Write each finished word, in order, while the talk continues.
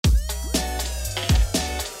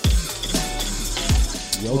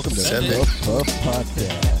Welcome to Send the it. Puff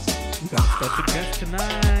Podcast. We got a special guest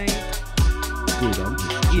tonight. Dude, I'm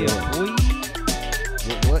just Yeah, chilling.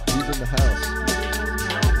 boy. What? Who's in the house?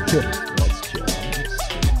 Let's chill. I'm just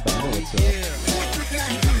you know what's up. Yeah.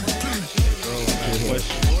 Bro, I have a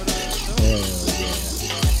question. Hell yeah.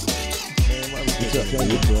 Man, what's up,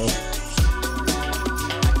 dude, bro?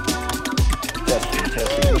 Testing.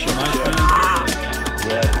 Nice, man.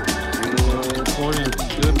 Yeah. Recording,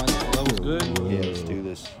 everything's good. My level's good. Yeah, let's do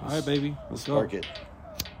this. All right, baby. Let's go. Spark it.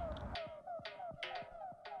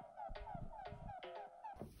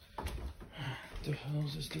 The hell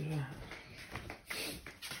is this dude at?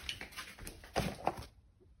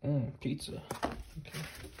 Pizza. Okay.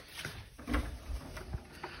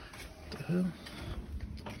 The hell?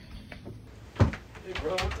 Hey,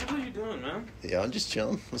 bro, what the hell are you doing, man? Yeah, I'm just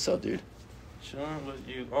chilling. What's up, dude? Chilling with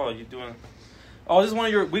you. Oh, you doing? Oh, this is one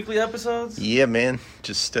of your weekly episodes? Yeah, man.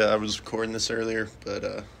 Just I was recording this earlier, but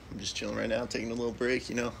I'm just chilling right now, taking a little break.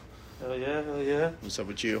 You know. Hell yeah, hell yeah. What's up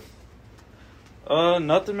with you?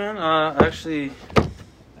 Nothing, man. I actually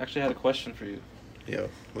had a question for you. Yo,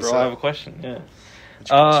 what's Bro, I have up? a question. Yeah.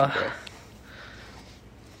 What's your question, bro?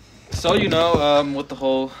 So, you know, with the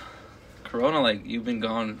whole corona, like, you've been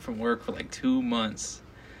gone from work for, like, 2 months.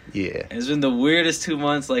 Yeah. And it's been the weirdest 2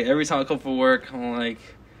 months. Like, every time I come from work, I'm like,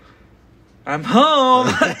 I'm home.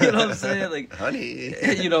 You know what I'm saying? Like, Honey.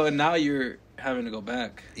 you know, and now you're having to go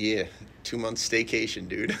back. Yeah. 2 months staycation,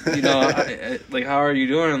 dude. You know, like, how are you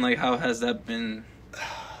doing? Like, how has that been?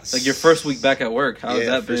 Like, your first week back at work, how has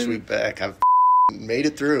that first been? week back. I've made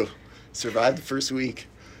it through. Survived the first week.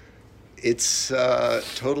 It's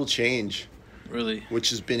total change, Really? which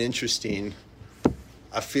has been interesting.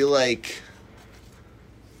 I feel like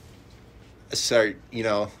I start,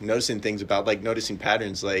 noticing things about, like, noticing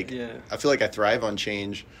patterns. Like, Yeah. I feel like I thrive on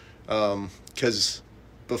change. Because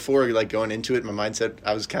before, like, going into it, my mindset,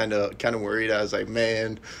 I was kind of worried. I was like,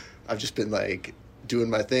 man, I've just been, like, doing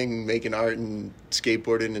my thing, making art and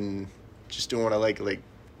skateboarding and just doing what I like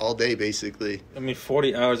all day, basically. I mean,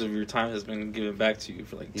 40 hours of your time has been given back to you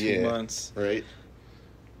for, like, 2 months. Right?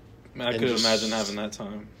 Man, I And couldn't just- imagine having that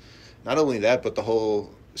time. Not only that, but the whole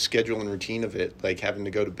schedule and routine of it, like having to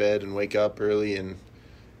go to bed and wake up early and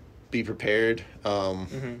be prepared.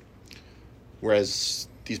 Mm-hmm. Whereas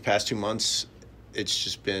these past 2 months, it's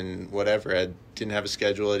just been whatever. I didn't have a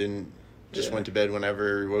schedule. I didn't just Yeah. went to bed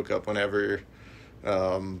whenever, woke up whenever.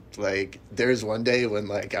 Like, there's one day when,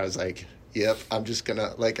 like, I was like, yep, I'm just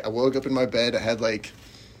gonna, like, I woke up in my bed. I had, like,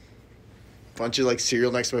 a bunch of, like,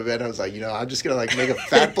 cereal next to my bed. I was like, I'm just gonna, like, make a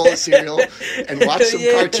fat bowl of cereal and watch some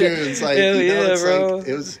Yeah. cartoons. Like, Hell yeah, it's bro. like,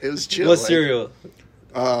 it was chill. What like, cereal?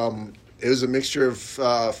 It was a mixture of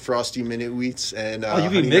Frosty Minute Wheats and You Honey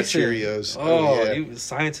be Nut mixing Cheerios. Oh, yeah. you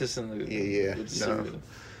scientist in the Yeah. with No. cereal.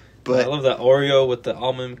 But I love that Oreo with the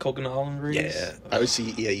coconut almond rings. yeah, I would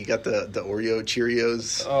see. Yeah, you got the Oreo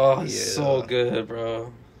Cheerios. Oh, yeah. so good,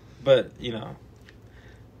 bro. But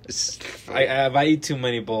It's, if I eat too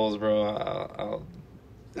many bowls, bro, I'll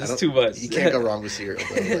it's too much. You can't go wrong with cereal,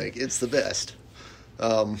 though. Like, it's the best.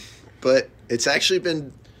 But it's actually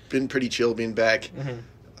been pretty chill being back.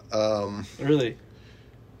 Really?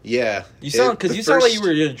 Yeah, You sound the you sound like you first-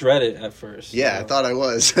 were gonna dread it at first. Yeah, I you know? thought I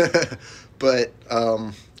was, but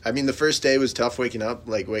I mean, the first day was tough. Waking up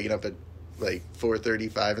at like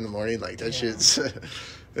 4:35 in the morning, like that shit's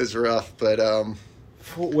is rough. But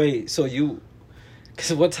Wait, so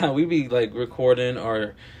because what time we be like recording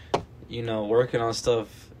or, working on stuff,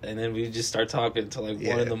 and then we just start talking till like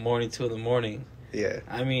 1 in the morning, 2 in the morning. yeah,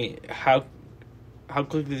 I mean, how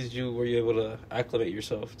quickly were you able to acclimate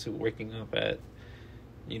yourself to waking up at,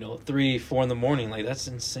 3, 4 in the morning? Like, that's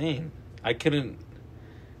insane. I couldn't.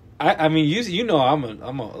 I mean, I'm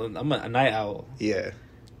a night owl, yeah,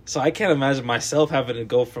 so I can't imagine myself having to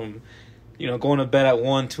go from, going to bed at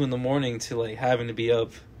 1, 2 in the morning to like having to be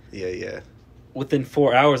up yeah, within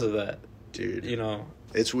 4 hours of that. dude. It's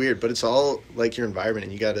It's weird, but it's all like your environment,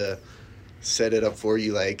 and you gotta set it up for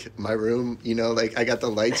you. Like my room, like I got the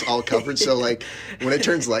lights all covered, so like when it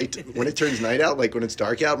turns night out, like when it's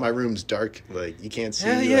dark out, my room's dark. Like you can't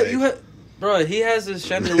see. like, bro. He has this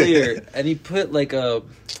chandelier, and he put like a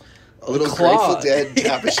little cloth. Grateful Dead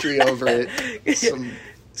tapestry over it.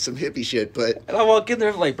 Some hippie shit, but And I walk in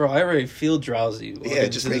there like, bro, I already feel drowsy. yeah, it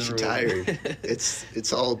just makes you tired.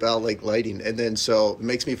 It's all about like lighting, and then so it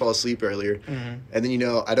makes me fall asleep earlier. Mm-hmm. And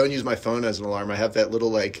then I don't use my phone as an alarm. I have that little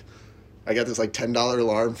like, I got this like $10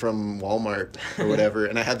 alarm from Walmart or whatever,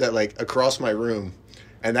 and I have that like across my room,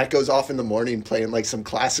 and that goes off in the morning playing like some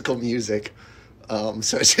classical music.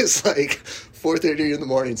 So it's just like 4:30 in the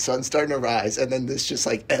morning, sun's starting to rise, and then this just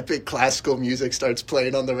like epic classical music starts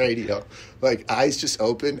playing on the radio. Like eyes just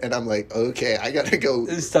open, and I'm like, okay, I gotta go.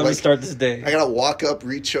 It's time like, to start this day. I gotta walk up,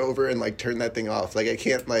 reach over, and like turn that thing off. Like I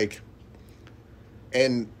can't like,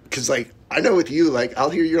 and because like I know with you, like I'll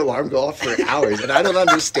hear your alarm go off for hours, and I don't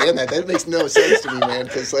understand that. That makes no sense to me, man.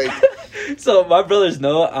 Because like, So my brothers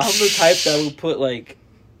know I'm the type that will put like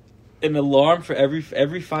an alarm for every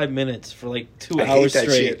 5 minutes for like 2 I hate hours that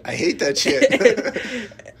straight. shit. I hate that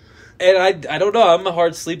shit. And I don't know. I'm a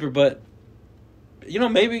hard sleeper, but you know,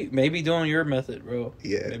 maybe doing your method, bro.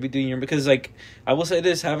 Yeah. Maybe doing your, because like I will say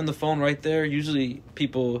this, having the phone right there. Usually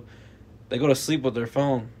people they go to sleep with their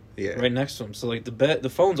phone Yeah. right next to them. So like the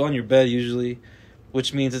phone's on your bed usually,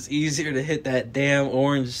 which means it's easier to hit that damn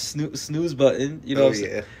orange snooze button. You know. Oh what I'm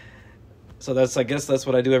saying? yeah. So I guess that's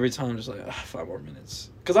what I do every time. Just like 5 more minutes,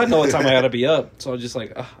 because I know what time I gotta be up. So I'm just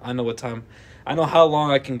like I know what time, I know how long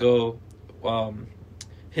I can go,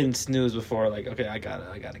 hitting snooze before like okay I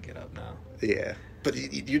gotta get up now. Yeah. But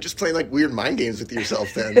you're just playing like weird mind games with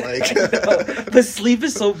yourself then. Like, But sleep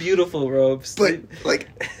is so beautiful, bro. but Sleep. like,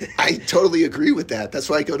 I totally agree with that. That's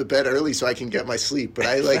why I go to bed early so I can get my sleep. But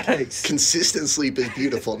I like Facts. consistent sleep is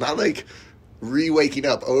beautiful, not like re-waking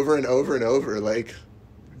up over and over and over. Like,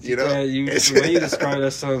 you know, Yeah, the way you describe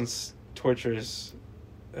that sounds torturous.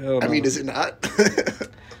 I mean, is it not?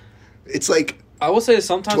 It's like I will say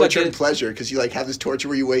sometimes torture I and get, pleasure because you like have this torture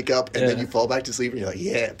where you wake up and then Yeah. you fall back to sleep and you're like,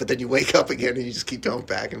 yeah, but then you wake up again and you just keep going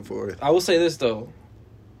back and forth. I will say this though,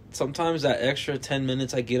 sometimes that extra 10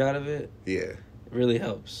 minutes I get out of it Yeah, really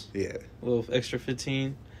helps. yeah. A little extra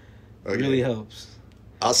 15 Okay. really helps.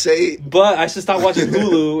 I'll say, But I should stop watching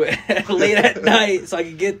Hulu late at night so I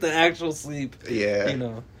can get the actual sleep. yeah. You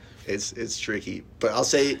know. It's tricky, but I'll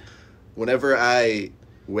say, whenever I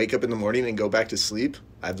wake up in the morning and go back to sleep,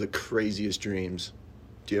 I have the craziest dreams.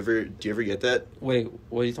 Do you ever get that? Wait,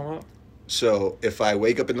 what are you talking about? So if I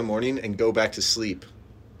wake up in the morning and go back to sleep,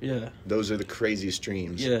 Yeah. those are the craziest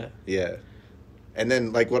dreams. Yeah. Yeah. And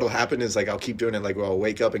then like what'll happen is like I'll keep doing it, like I'll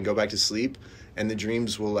wake up and go back to sleep, and the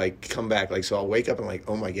dreams will like come back. Like so I'll wake up and like,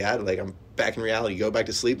 oh my god, like I'm back in reality. Go back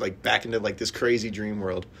to sleep, like back into like this crazy dream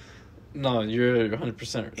world. No, you're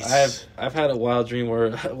 100%. I've had a wild dream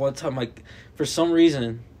where one time, like, for some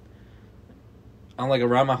reason, I'm like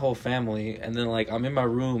around my whole family, and then like I'm in my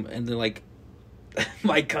room, and then like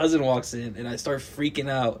my cousin walks in, and I start freaking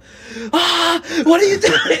out. What are you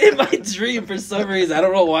doing in my dream? For some reason, I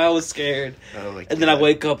don't know why I was scared. Oh my And then I God.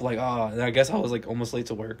 wake up like, and I guess I was like almost late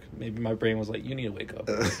to work. Maybe my brain was like, you need to wake up.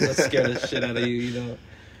 Let's scare the shit out of you, you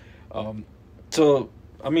know. So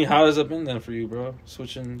I mean, how has it been then for you, bro?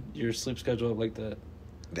 Switching your sleep schedule up like that.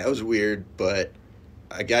 That was weird, but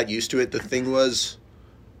I got used to it. The thing was,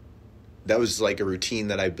 that was like a routine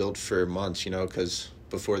that I built for months, you know, because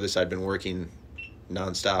before this I'd been working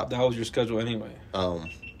nonstop. That was your schedule anyway.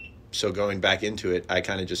 So going back into it, I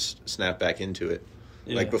kind of just snapped back into it.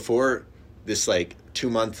 Yeah. Like before this, like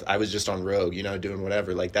 2 month, I was just on rogue, you know, doing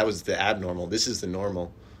whatever. Like that was the abnormal. This is the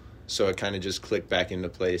normal. So it kind of just clicked back into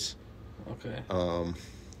place. Okay.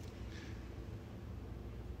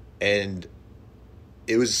 And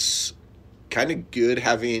it was kind of good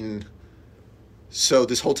having. So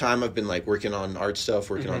this whole time I've been like working on art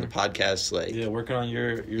stuff, working on the podcast, like Yeah, working on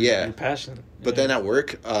your passion. But then at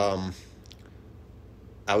work, I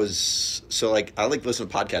was so like I like listen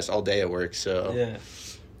to podcasts all day at work. So Yeah.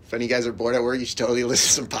 if any guys are bored at work, you should totally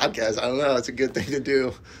listen to some podcasts. I don't know, it's a good thing to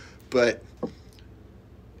do, but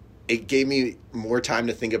it gave me more time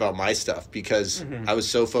to think about my stuff because I was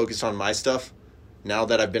so focused on my stuff. Now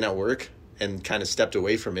that I've been at work and kind of stepped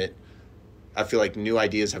away from it, I feel like new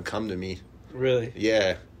ideas have come to me. Really?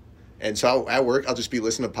 Yeah. And so at work, I'll just be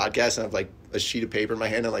listening to podcasts and I have like a sheet of paper in my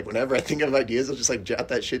hand. And like whenever I think of ideas, I'll just like jot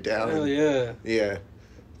that shit down. Hell and, yeah. yeah.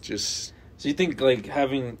 Just, So you think like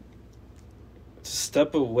having to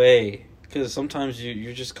step away, because sometimes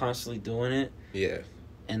you're just constantly doing it, yeah.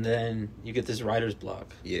 and then you get this writer's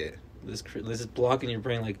block. Yeah. This block in your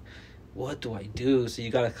brain, like, what do I do? So you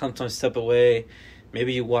gotta sometimes step away.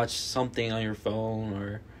 Maybe you watch something on your phone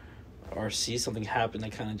or see something happen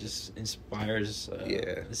that kind of just inspires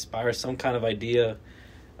some kind of idea.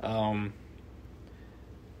 That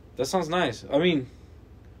sounds nice. I mean,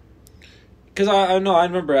 because I know I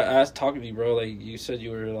remember talking to you, bro. Like you said,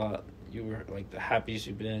 you were like the happiest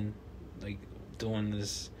you've been, like doing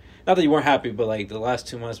this. Not that you weren't happy, but like the last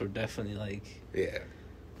 2 months were definitely like. Yeah.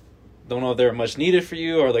 Don't know if they were much needed for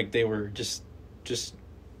you or like they were just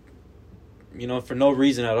you know, for no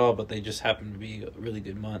reason at all, but they just happened to be a really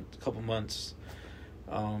good couple months.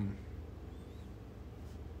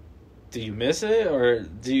 do you miss it, or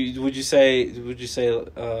would you say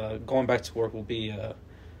going back to work will be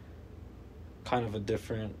kind of a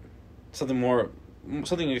different,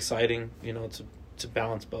 something exciting, to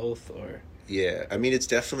balance both, or Yeah, I mean, it's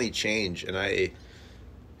definitely change, and I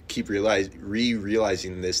keep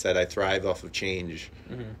realizing this, that I thrive off of change.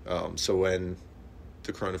 So when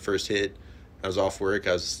the corona first hit, I was off work,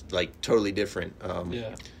 I was like totally different.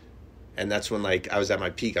 yeah. And that's when like I was at my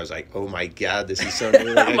peak. I was like, "Oh my god, this is so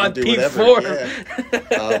new! Like, I My can do peak whatever." form.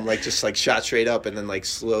 Yeah. Like just like shot straight up, and then like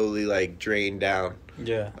slowly like drained down.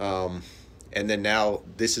 Yeah. And then now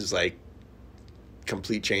this is like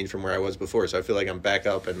complete change from where I was before. So I feel like I'm back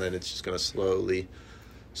up, and then it's just gonna slowly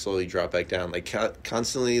drop back down. Like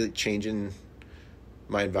constantly changing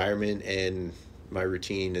my environment and my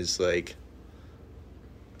routine is like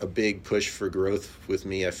a big push for growth with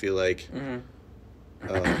me. I feel like.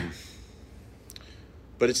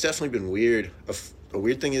 But it's definitely been weird. A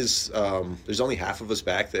weird thing is, there's only half of us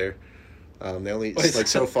back there. They only like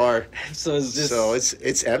so far. So it's just So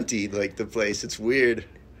it's empty. Like the place, it's weird.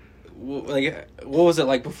 like, what was it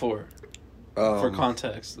like before? For Um,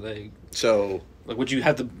 context, So would you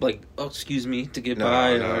have to like, oh, excuse me, to get no,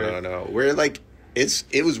 by? no. We're like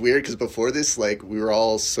it was weird because before this, like we were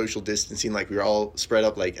all social distancing. Like we were all spread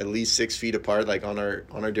up like at least 6 feet apart. Like on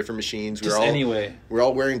our different machines. Just anyway. We're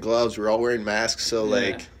all wearing gloves. We're all wearing masks. So Yeah.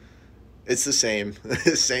 like, it's the same,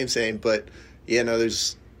 same. But yeah, no,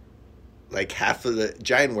 there's like half of the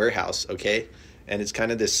giant warehouse, okay, and it's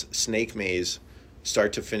kind of this snake maze,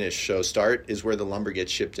 start to finish. So start is where the lumber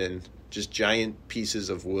gets shipped in, just giant pieces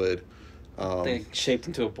of wood. They shaped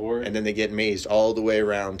into a board. And then they get mazed all the way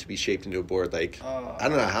around to be shaped into a board. Like, I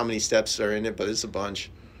don't know how many steps are in it, but it's a bunch.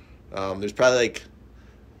 There's probably like,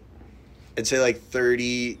 I'd say like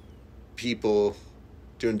 30 people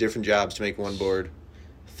doing different jobs to make one board.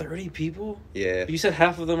 30 people? Yeah. You said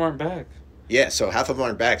half of them aren't back. Yeah, so half of them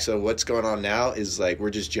aren't back. So what's going on now is like we're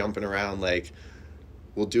just jumping around. Like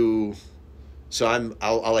we'll do. So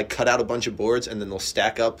I'll like cut out a bunch of boards and then they'll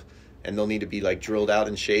stack up, and they'll need to be like drilled out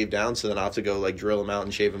and shaved down. So then I'll have to go like drill them out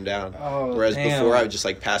and shave them down. Oh, Whereas damn. before I would just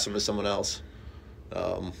like pass them to someone else,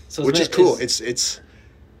 So which it's is cool. been- It's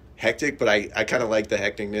hectic, but I kind of like the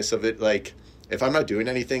hecticness of it. Like if I'm not doing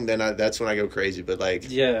anything, then that's when I go crazy. But like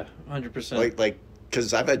Yeah, 100%. like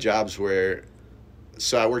because I've had jobs where,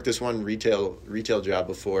 so I worked this one retail job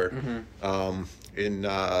before, in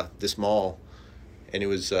this mall, and it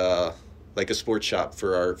was like a sports shop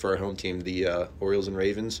for our home team, the Orioles and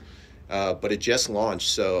Ravens, but it just launched,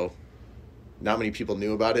 so not many people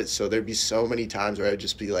knew about it. So there'd be so many times where I'd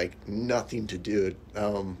just be like nothing to do,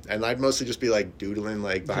 and I'd mostly just be like doodling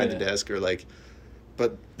like behind the desk or like.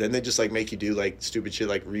 But then they just like make you do like stupid shit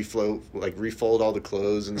like refold all the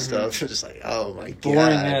clothes and stuff. Just like, oh my god, Boring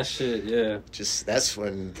ass shit, yeah. Just that's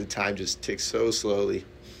when the time just ticks so slowly.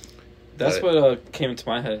 That's But- what came into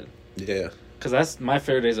my head. Yeah, Because that's my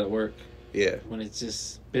favorite days at work, yeah, when it's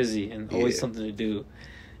just busy and always Yeah. something to do.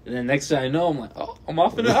 And then next thing I know, I'm like, oh, I'm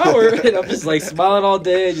off in an hour. And I'm just like smiling all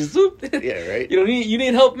day. Just whoop. yeah, right. You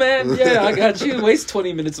need help, man? Yeah, I got you. Waste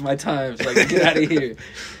 20 minutes of my time. So like, get out of here.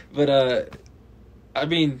 But, I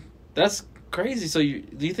mean, that's crazy. So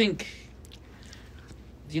do you think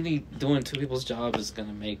doing two people's jobs is going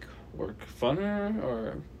to make work funner,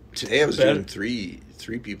 or? Today I was better? doing three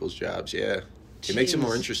people's jobs. Yeah, it makes it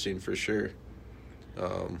more Jeez. interesting for sure.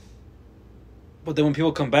 But then when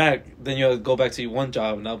people come back, then you'll go back to your one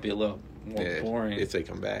job, and that'll be a little more Yeah, boring. if they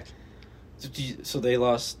come back. So they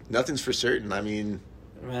lost. Nothing's for certain. I mean,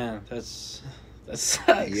 Man, that sucks.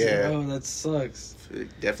 Yeah. Bro, that sucks.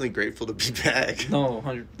 definitely grateful to be back. No,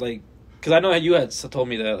 100 like, because I know you had told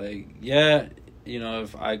me that, like, yeah,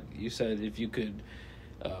 you said if you could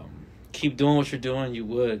keep doing what you're doing, you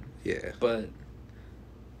would, Yeah, but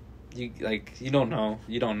you don't know,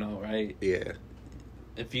 right? yeah,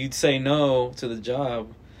 If you say no to the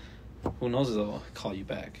job, who knows if they'll call you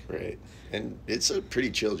back. right. And it's a pretty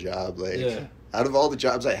chill job. Like, Yeah. out of all the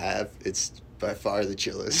jobs I have, it's by far the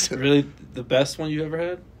chillest. Really, the best one you ever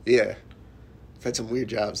had? Yeah. I've had some weird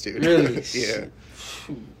jobs, dude. Really? Yeah.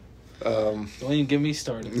 Phew. Don't even get me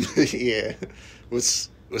started. Yeah. What's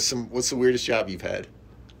the weirdest job you've had?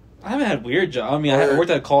 I haven't had weird job. I mean, I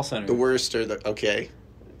worked at a call center. The worst or the okay.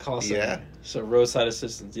 Call center. Yeah. So roadside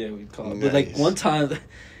assistants, yeah, we'd call it. But like Nice. one time,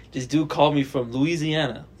 this dude called me from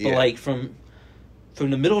Louisiana, but Yeah. like from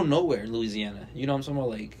the middle of nowhere in Louisiana. You know what I'm talking about?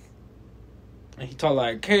 Like, and he talked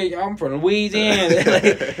like, "Hey, I'm from Louisiana."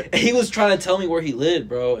 Like, he was trying to tell me where he lived,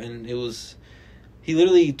 bro, and he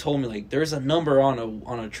literally told me like, "There's a number on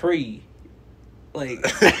a tree." Like,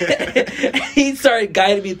 he started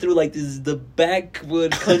guiding me through like the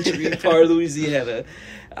backwood country part of Louisiana.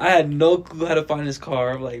 I had no clue how to find his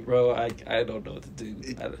car. I'm like, bro, I don't know what to do.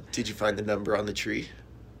 Did you find the number on the tree?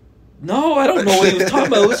 No, I don't know what he was talking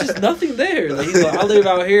about. It was just nothing there. Like, he's like, I live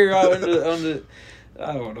out here, out on the.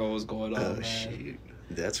 I don't know what's going on, man. Shoot.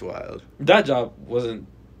 That's wild. That job wasn't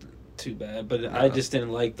too bad, but I just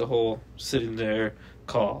didn't like the whole sitting there,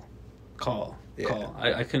 call. Yeah.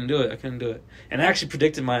 I couldn't do it. And I actually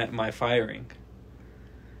predicted my firing.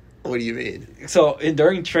 What do you mean? So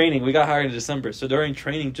during training, we got hired in December. So during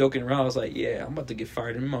training, joking around, I was like, "Yeah, I'm about to get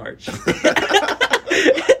fired in March."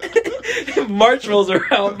 March rolls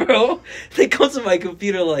around, bro. They come to my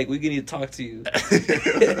computer like, "We need to talk to you.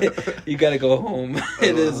 You got to go home."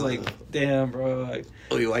 It is like, damn, bro.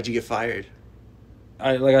 Why'd you get fired?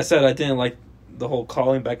 Like I said, I didn't like the whole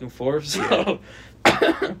calling back and forth. So,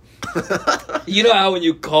 you know how when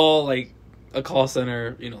you call like a call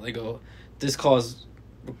center, you know they go, "This call is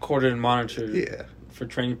recorded and monitored for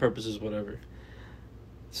training purposes, whatever."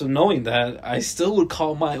 So knowing that, I still would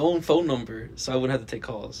call my own phone number so I wouldn't have to take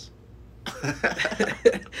calls.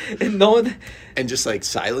 And knowing and just like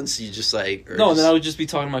silence, you just like no, then I would just be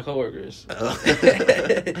talking to my coworkers.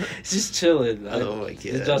 Just chilling. Oh my god,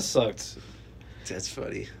 it just sucked. That's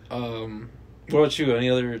funny. What about you?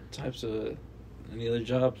 Any other jobs?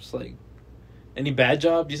 Like any bad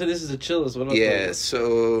job? You said this is the chillest. What about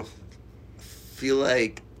so feel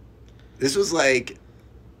like this was like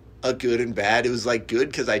a good and bad. It was like good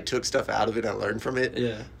because I took stuff out of it and I learned from it.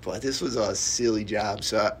 Yeah. But this was a silly job.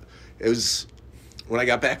 So it was when I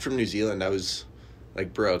got back from New Zealand, I was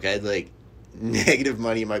like broke. I had like negative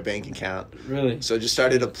money in my bank account. Really? So I just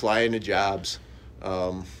started applying to jobs.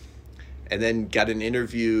 And then got an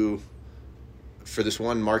interview for this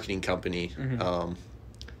one marketing company.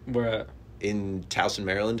 Mm-hmm. Where at? In Towson,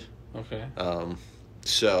 Maryland. Okay.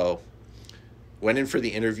 So went in for the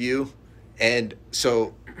interview, and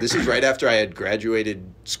so this is right after I had graduated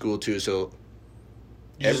school too. So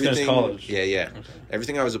you just finished college. Yeah. Okay.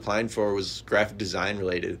 Everything I was applying for was graphic design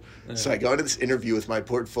related. Yeah. So I go into this interview with my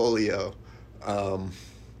portfolio.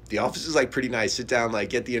 The office is like pretty nice. Sit down, like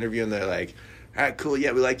get the interview, and they're like, "All right, cool.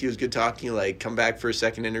 Yeah, we liked you. It was good talking to you. Like, come back for a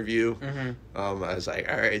second interview." Mm-hmm. I was like,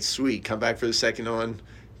 "All right, sweet. Come back for the second one.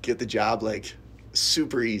 Get the job." Like,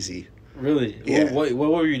 super easy. Really? Yeah. What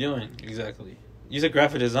were you doing exactly? You said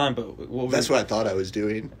graphic design, but That's what I thought I was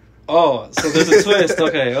doing. Oh, so there's a twist.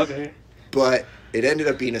 Okay. But it ended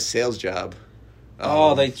up being a sales job.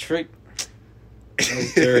 They tricked.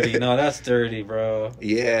 That's dirty. No, that's dirty, bro.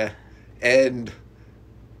 Yeah, and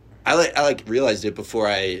I realized it before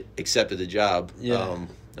I accepted the job. Yeah.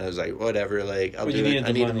 I was like, whatever. Like, I'll But do you it. needed I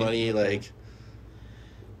the need the money. money. Like,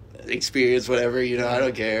 experience, whatever. You know, I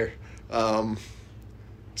don't care.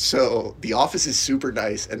 So the office is super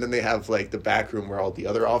nice, and then they have like the back room where all the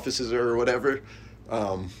other offices are or whatever.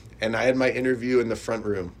 And I had my interview in the front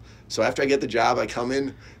room. So after I get the job, I come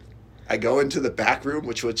in, I go into the back room,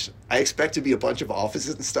 which I expect to be a bunch of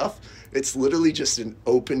offices and stuff. It's literally just an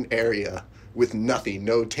open area with nothing,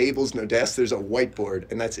 no tables, no desks. There's a whiteboard,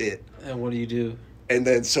 and that's it. And what do you do? And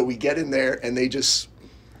then so we get in there, and they just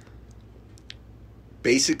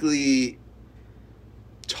basically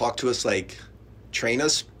talk to us, like train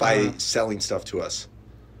us by selling stuff to us.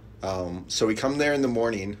 So we come there in the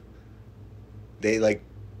morning. They like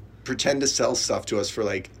pretend to sell stuff to us for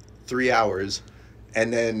like 3 hours,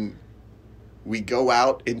 and then we go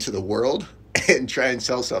out into the world and try and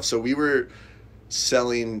sell stuff. So we were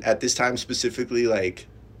selling at this time specifically like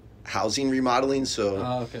housing remodeling. So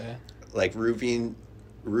Okay. like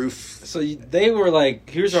roof. So they were like,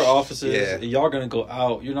 "Here's our offices. Yeah. Y'all gonna go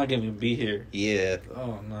out. You're not gonna even be here." Yeah.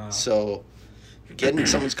 Oh no. So get in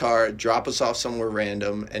someone's car, drop us off somewhere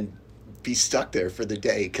random, and be stuck there for the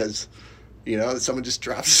day because, you know, someone just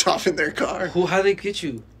drops us off in their car. How do they get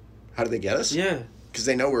you? How do they get us? Yeah. Because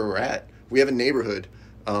they know where we're at. We have a neighborhood.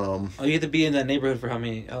 You have to be in that neighborhood for how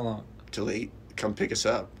long? Till they come pick us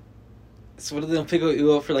up. So what, do they pick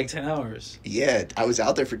you up for like 10 hours? Yeah, I was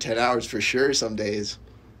out there for 10 hours for sure some days.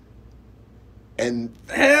 And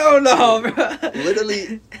Hell no, bro.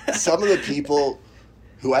 literally, some of the people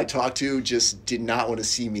who I talked to just did not want to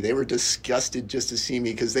see me. They were disgusted just to see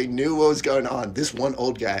me because they knew what was going on. This one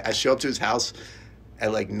old guy, I show up to his house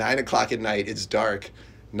at like 9 o'clock at night. It's dark.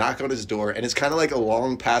 Knock on his door, and it's kind of like a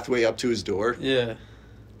long pathway up to his door. Yeah.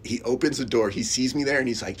 He opens the door. He sees me there, and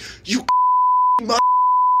he's like, "You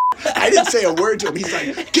I didn't say a word to him. He's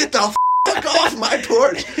like, "Get the fuck off my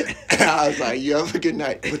porch." And I was like, "You have a good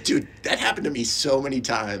night." But dude, that happened to me so many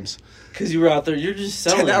times. Because you were out there, you're just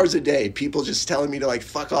selling. 10 hours a day. People just telling me to like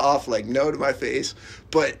fuck off, like no to my face.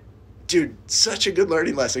 But dude, such a good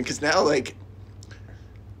learning lesson because now like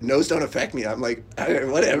no's don't affect me. I'm like,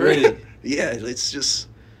 whatever. Really? Yeah, it's just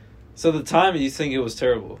So the time you think it was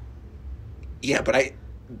terrible. Yeah, but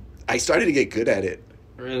I started to get good at it.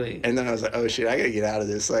 Really? And then I was like, oh shit, I gotta get out of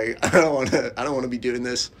this. Like, I don't want to be doing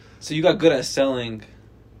this. So you got good at selling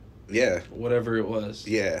Yeah. whatever it was.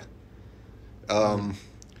 Yeah. And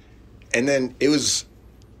then it was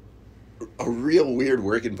a real weird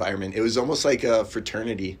work environment. It was almost like a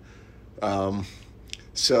fraternity.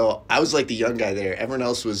 So I was like the young guy there. Everyone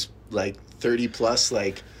else was like 30 plus,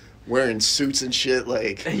 like wearing suits and shit.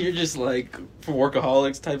 Like, And you're just like for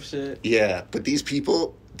workaholics type shit. yeah. But these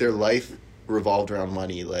people, their life revolved around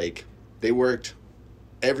money. Like, they worked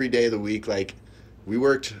every day of the week. Like, we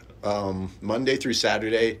worked Monday through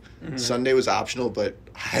Saturday. Mhm. Sunday was optional, but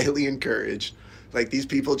highly encouraged. Like, these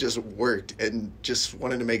people just worked and just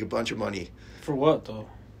wanted to make a bunch of money. For what though?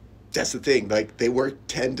 That's the thing. Like, they worked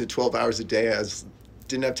 10 to 12 hours a day.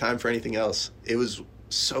 Didn't have time for anything else. It was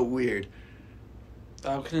so weird.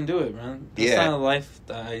 I couldn't do it, man. That's Yeah. not a life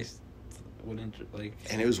that I wouldn't like.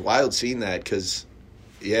 And it was wild seeing that because,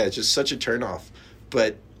 yeah, it's just such a turnoff.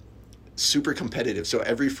 But super competitive. So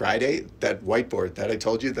every Friday, that whiteboard that I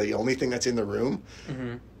told you, the only thing that's in the room,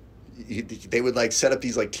 Mm-hmm. they would like set up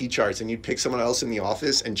these like T-charts and you'd pick someone else in the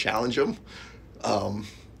office and challenge them.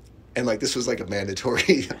 And like this was like a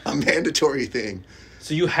mandatory thing.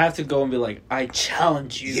 So you have to go and be like, I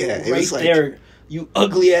challenge you, Yeah, it right was like- there, you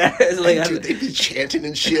ugly ass. Like, And dude, they'd be chanting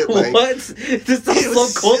and shit. Like, what? This sounds it so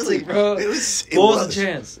was culty, silly. bro. It was. It What was the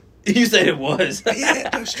chance? You said it was. Yeah,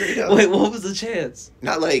 no, straight up. Wait, what was the chance?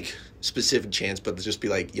 Not like specific chants, but just be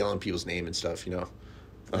like yelling people's name and stuff, you know.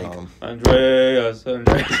 Andreas.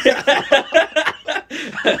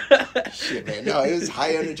 Shit, man. No, it was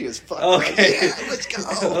high energy as fuck. Okay. Like, yeah, let's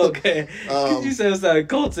go. Okay. Because you said it sounded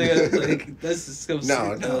culty. I was like, that's just some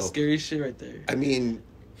No. scary shit right there. I mean,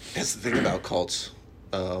 that's the thing about cults.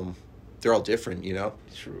 They're all different, you know.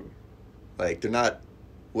 True. Like they're not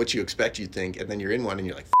what you expect. You think, and then you're in one, and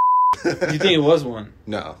you're like, You think it was one?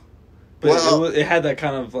 No. But Well- it had that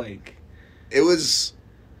kind of like, It was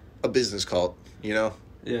a business cult, you know.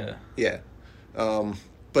 yeah. Yeah.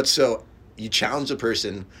 But so you challenge a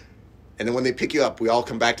person, and then when they pick you up, we all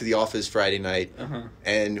come back to the office Friday night, Uh-huh.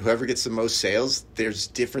 and whoever gets the most sales, there's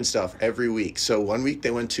different stuff every week. So one week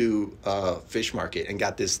they went to a fish market and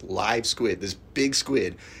got this live squid, this big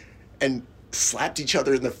squid, and slapped each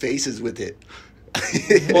other in the faces with it.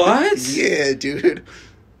 What? Yeah, dude.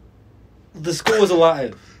 The school was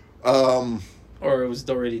alive. Um, Or it was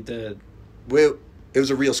already dead. well, it was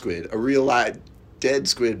a real squid, a real live dead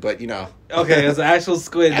squid, but you know. Okay, it was an actual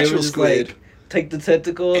squid. They Actual would just squid. like take the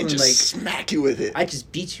tentacles And and just like, smack you with it. I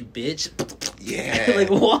just beat you, bitch. Yeah. Like,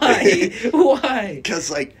 why? Why? Because,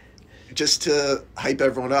 like, just to hype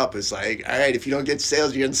everyone up, it's like, all right, if you don't get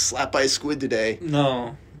sales, you're getting slapped by a squid today.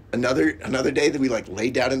 No. Another day that we, like,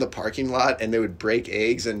 laid down in the parking lot and they would break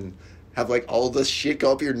eggs and have, like, all this shit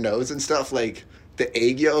go up your nose and stuff, like the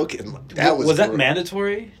egg yolk. And that was... Was that brutal.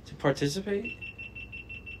 mandatory to participate?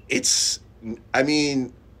 It's, I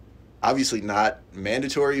mean, obviously not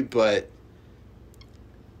mandatory, but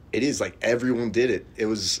it is, like, everyone did it. It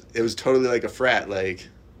was totally like a frat, like...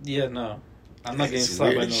 Yeah, no. I'm not getting It's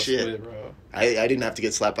slapped by weird no as shit. squid, bro. I didn't have to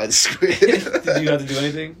get slapped by the squid. Did you have to do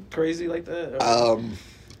anything crazy like that? Or-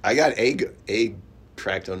 I got egg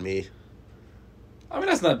cracked on me. I mean,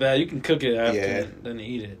 that's not bad. You can cook it after, Yeah. then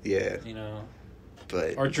eat it. Yeah, You know,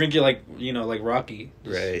 but or drink it like like Rocky,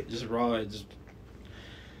 Right. Just raw it.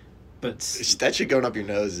 But that shit going up your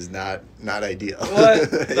nose is not ideal. What?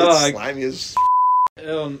 It's Dog. slimy as.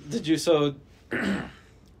 did you so?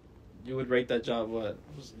 You would rate that job what?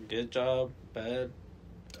 Was it a good job? Bad?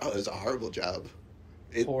 Oh, it was a horrible job.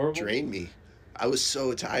 It Horrible? drained me. I was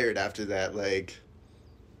so tired after that. Like,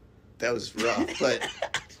 that was rough. But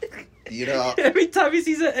you know, Every time he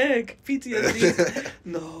sees an egg, PTSD.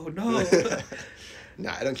 no.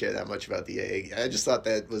 nah, I don't care that much about the egg. I just thought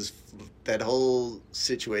that whole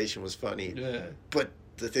situation was funny. Yeah. But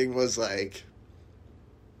the thing was, like,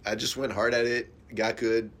 I just went hard at it, got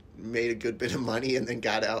good, made a good bit of money, and then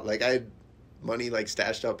got out. Like, I had money, like,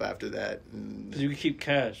 stashed up after that. And, You could keep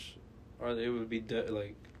cash, or it would be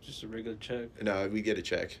like just a regular check. no, we get a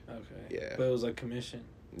check. Okay. Yeah. But it was like commission.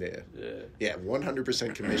 Yeah. Yeah. Yeah,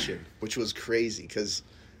 100% commission, which was crazy, because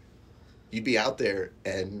you'd be out there,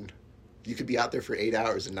 and you could be out there for 8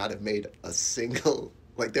 hours and not have made a single...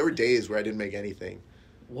 Like, there were days where I didn't make anything.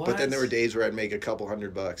 What? But then there were days where I'd make a couple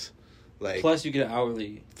 $100. Like, Plus, you get an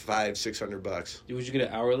hourly. $500-$600. Would you get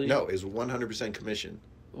an hourly? No, it was 100% commission.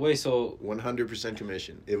 Wait, so 100%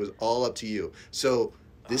 commission. It was all up to you. So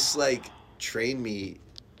this like trained me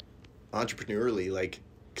entrepreneurially, like,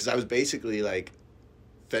 because I was basically like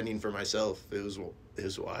fending for myself. It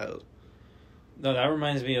was wild. No, that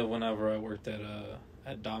reminds me of whenever I worked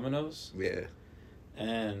at Domino's. Yeah.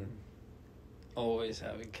 And always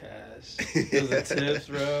having cash. Those are tips,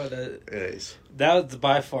 bro. Nice. That was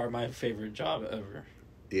by far my favorite job ever.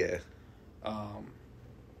 Yeah.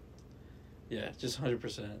 Yeah, just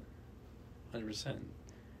 100%. 100%.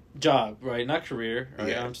 Job, right? Not career, right?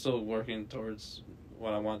 Yeah. I'm still working towards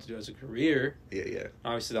what I want to do as a career. Yeah.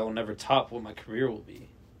 Obviously, that will never top what my career will be.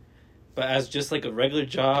 But as just like a regular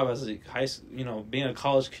job, as a being a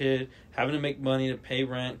college kid, having to make money to pay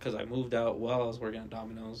rent because I moved out while I was working at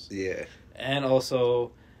Domino's. Yeah. And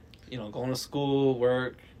also, going to school,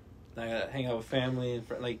 work, hang out with family and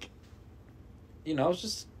like, I was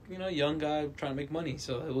just a young guy trying to make money.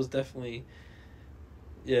 So it was definitely,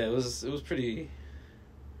 it was pretty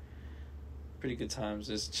good times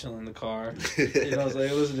just chilling in the car. I was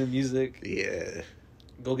like listening to music. Yeah.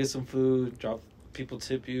 Go get some food. People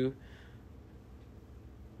tip you.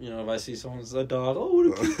 If I see someone's a dog, oh,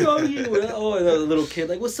 what a cute dog you. Oh, and a little kid,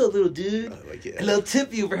 like, what's up, little dude? And they'll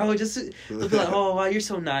tip you, bro. They'll be like, oh, wow, you're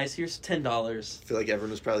so nice. Here's $10. I feel like everyone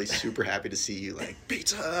was probably super happy to see you, like,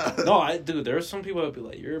 pizza. No, there were some people that would be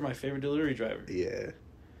like, you're my favorite delivery driver. Yeah.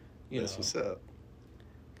 That's what's up.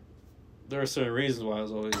 There are certain reasons why I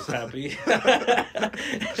was always happy.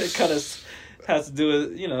 It kind of has to do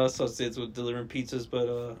with, associates with delivering pizzas,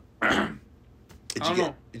 but,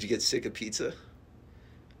 Did you get sick of pizza?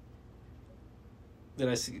 Did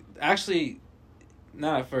I see? Actually,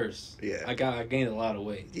 not at first. Yeah. I gained a lot of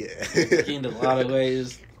weight. Yeah. Gained a lot of weight.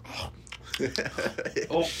 Is this?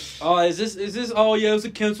 Oh yeah, it was a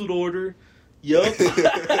canceled order. Yup.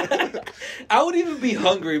 I would even be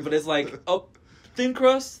hungry, but it's like, thin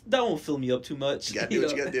crust, that won't fill me up too much. You gotta do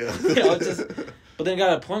what you gotta do. But then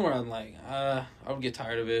got a point where I'm like, I would get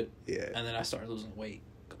tired of it. Yeah. And then I started losing weight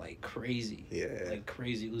like crazy. Yeah. Like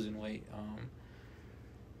crazy losing weight.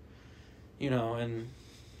 And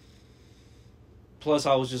plus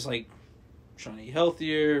I was just like trying to eat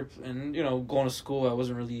healthier and, going to school, I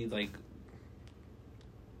wasn't really like,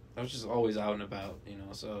 I was just always out and about,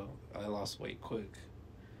 so I lost weight really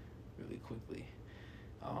quickly.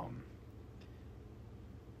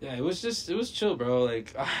 Yeah, it was chill, bro.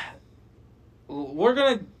 Like, we're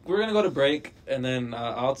gonna go to break and then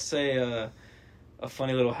I'll say a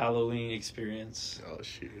funny little Halloween experience. Oh,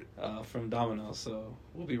 shoot. From Domino's, so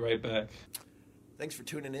we'll be right back. Thanks for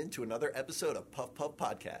tuning in to another episode of Puff Puff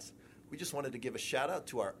Podcast. We just wanted to give a shout out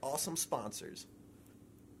to our awesome sponsors.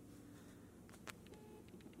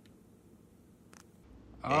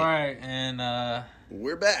 All right, and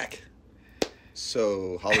we're back.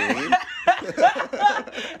 So, Halloween? What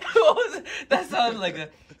was it? That sounded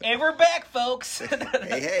like and we're back, folks.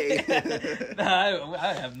 Hey.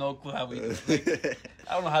 I have no clue how we do it.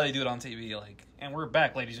 I don't know how they do it on TV, like, and we're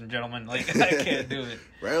back, ladies and gentlemen. Like, I can't do it.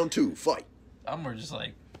 Round 2, fight. I'm more just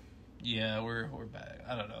like, yeah, we're back.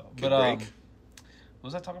 I don't know. Good but break. what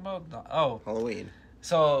was I talking about? Oh, Halloween.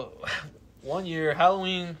 So, one year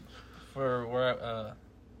Halloween for where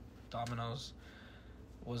Domino's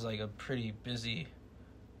was like a pretty busy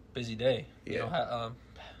day. Yeah.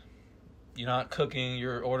 You're not cooking.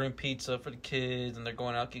 You're ordering pizza for the kids, and they're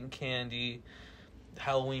going out getting candy,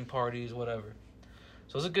 Halloween parties, whatever.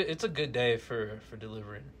 So it's a good day for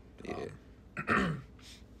delivering. Yeah.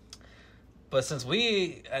 But since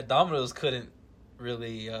we at Domino's couldn't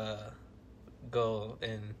really go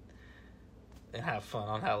and have fun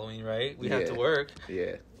on Halloween, right? We had to work.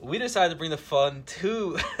 Yeah. We decided to bring the fun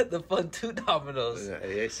to Domino's.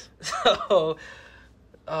 Yes. So,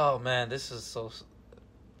 oh man, this is so,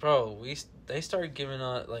 bro. They started giving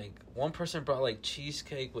out, like, one person brought like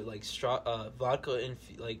cheesecake with like vodka and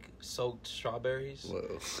like soaked strawberries.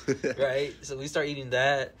 Whoa. Right. So we start eating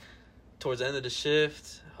that towards the end of the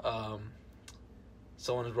shift.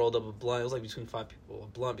 Someone rolled up a blunt. It was like between 5 people. A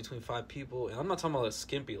blunt between 5 people. And I'm not talking about like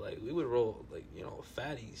skimpy. Like, we would roll like,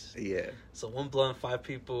 fatties. Yeah. So 1 blunt, 5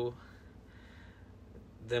 people.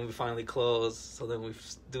 Then we finally close. So then we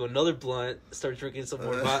do another blunt. Start drinking some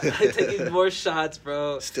more vodka. Taking more shots,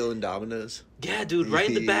 bro. Still in Domino's? Yeah, dude. Right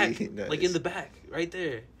in the back. Nice. Like in the back. Right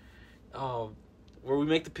there. Where we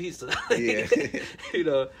make the pizza. Yeah.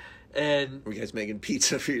 And... Were you guys making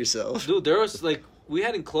pizza for yourself? Dude, there was like... We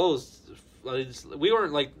hadn't closed... Like, we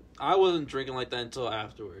weren't like, I wasn't drinking like that until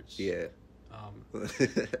afterwards. Yeah.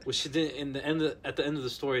 Which didn't at the end of the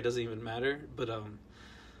story, it doesn't even matter. But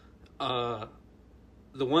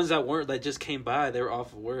the ones that just came by, they were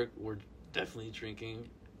off of work, were definitely drinking.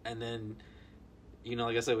 And then,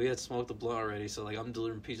 like I said, we had smoked the blunt already, so like I'm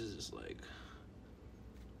delivering pizzas, just like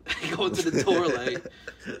going to the door, like,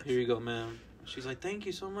 here you go, man. She's like, "Thank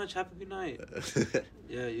you so much. Have a good night."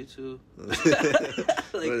 Yeah, you too.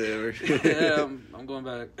 Whatever. Yeah, I'm going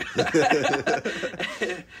back.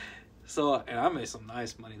 So, and I made some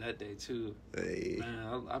nice money that day too. Hey.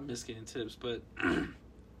 Man, I miss getting tips, but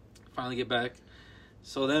finally get back.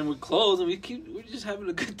 So then we close and we're just having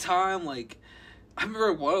a good time. Like, I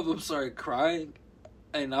remember one of them started crying,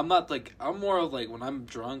 and I'm not like, I'm more of like, when I'm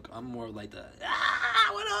drunk, I'm more like the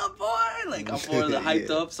what up, boy? Like, I'm more of the hyped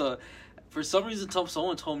Yeah. up. So for some reason,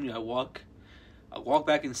 someone told me I walk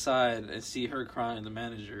back inside and see her crying, the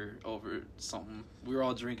manager, over something. We were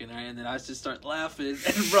all drinking, right? And then I just start laughing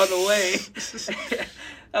and run away.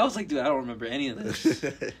 I was like, dude, I don't remember any of this.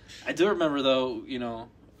 I do remember, though, you know,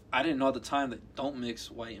 I didn't know at the time that don't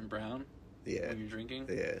mix white and brown Yeah. when you're drinking.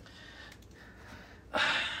 Yeah.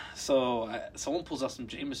 So someone pulls out some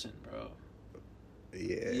Jameson, bro.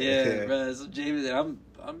 Yeah. Yeah, bro, some Jameson.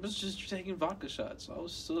 I'm just taking vodka shots. I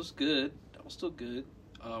was still good.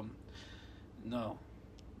 No,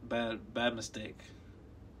 bad mistake.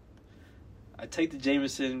 I take the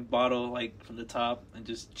Jameson bottle like from the top and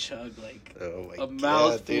just chug like Oh my a God,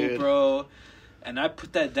 mouthful, dude. bro. And I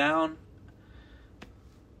put that down,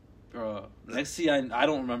 bro. Next thing I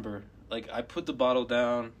don't remember. Like, I put the bottle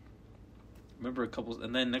down. Remember a couple,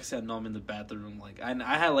 and then next thing I know, I'm in the bathroom. Like, I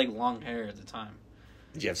had like long hair at the time.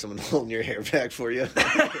 Did you have someone holding your hair back for you?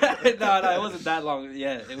 No, it wasn't that long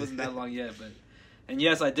yet. It wasn't that long yet, but. And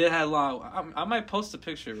yes, I did have long. I might post a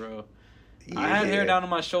picture, bro. Yeah. I had hair down to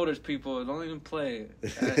my shoulders, people. Don't even play.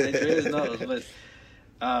 Andreas knows,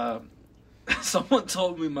 but someone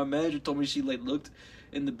told me, my manager told me she like looked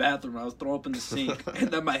in the bathroom. I was throwing up in the sink, and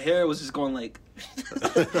then my hair was just going like,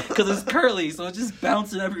 because it's curly, so it's just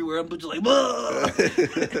bouncing everywhere. I'm just like,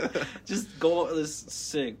 just go. This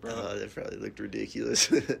sick, bro. Oh, that probably looked ridiculous.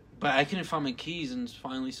 But I couldn't find my keys, and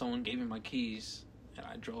finally someone gave me my keys. And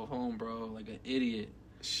I drove home, bro, like an idiot.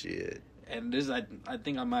 Shit. And this, I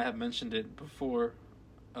think I might have mentioned it before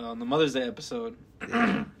on the Mother's Day episode.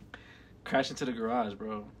 Crashed into the garage,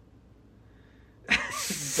 bro.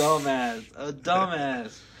 Dumbass.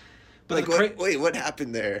 But Like, wait, what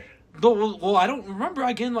happened there? well, I don't remember.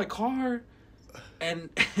 I get in my car, and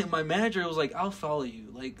my manager was like, "I'll follow you."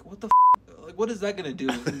 Like, what the like, what is that gonna do?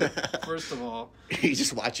 First of all, He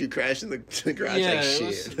just watched you crash in the garage yeah, like it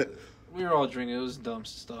shit. was, we were all drinking. It was dumb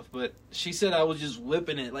stuff. But she said I was just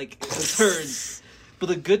whipping it like a turd. But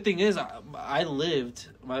the good thing is, I lived.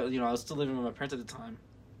 I was still living with my parents at the time.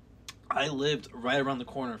 I lived right around the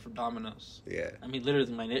corner from Domino's. Yeah. I mean,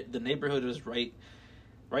 literally, the neighborhood was right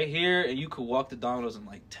here, and you could walk to Domino's in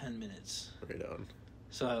like 10 minutes. Right on.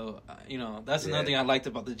 So, that's another thing I liked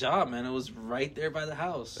about the job, man. It was right there by the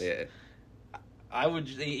house. Yeah. I would,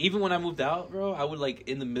 even when I moved out, bro, I would, like,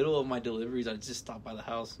 in the middle of my deliveries, I'd just stop by the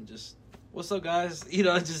house and just, what's up, guys?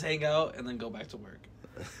 Just hang out and then go back to work.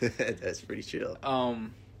 That's pretty chill.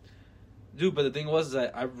 Dude, but the thing was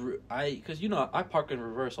that because, I park in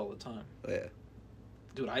reverse all the time. Oh, yeah.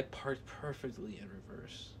 Dude, I parked perfectly in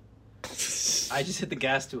reverse. I just hit the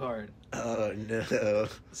gas too hard. Oh, no.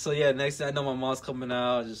 So, yeah, next thing I know, my mom's coming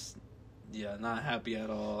out, not happy at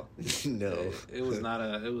all. No. It was not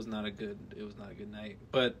a good night.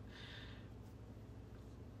 But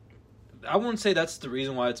I wouldn't say that's the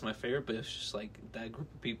reason why it's my favorite, but it's just like that group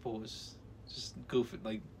of people was just goofing,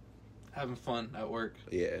 like having fun at work.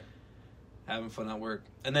 Yeah. Having fun at work.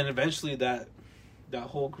 And then eventually that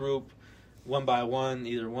whole group, one by one,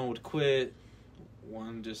 either one would quit,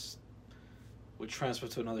 one just would transfer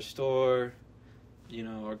to another store,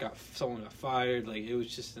 or someone got fired. Like, it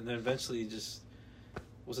was just, and then eventually just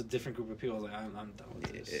was a different group of people. I was like, I'm done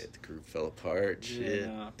with this. Yeah, the group fell apart. Shit.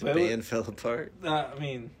 Yeah. The band fell apart. I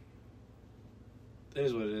mean, it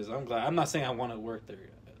is what it is. I'm glad. I'm not saying I want to work there.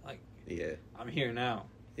 Like, Yeah. I'm here now.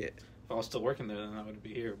 Yeah. If I was still working there, then I would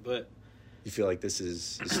be here. But You feel like this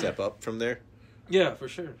is a step up from there? yeah, for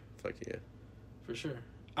sure. Fuck yeah. For sure.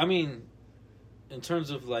 I mean, in terms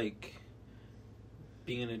of, like,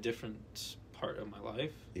 being in a different part of my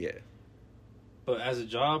life. Yeah. But as a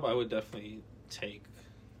job, I would definitely take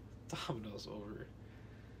Domino's over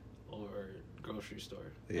grocery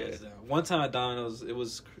store. Yeah. Hands down. One time at Domino's, it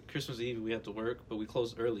was Christmas Eve. We had to work, but we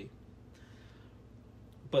closed early.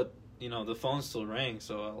 But, the phone still rang,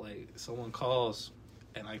 so someone calls,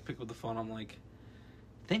 and I pick up the phone. I'm like,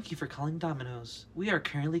 "Thank you for calling Domino's. We are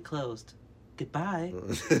currently closed. Goodbye."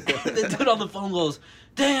 The dude on the phone goes,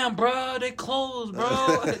 "Damn, bro, they closed,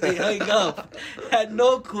 bro." They hung up. Had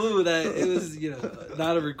no clue that it was,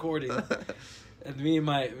 not a recording. And me and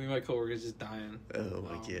my coworkers just dying. Oh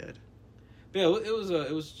my god. But yeah, it was a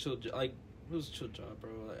chill, it was a chill job,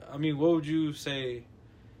 bro. I mean, what would you say?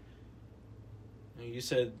 You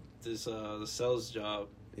said the sales job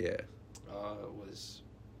Yeah. was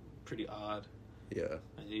pretty odd. Yeah.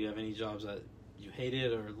 And do you have any jobs that you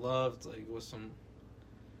hated or loved? Like, what's some?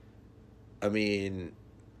 I mean,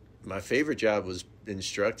 my favorite job was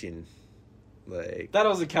instructing. Like, That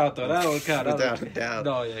doesn't count though. That don't count. Without a doubt.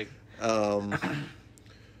 No, yeah.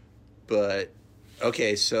 But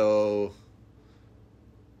okay, so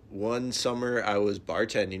one summer I was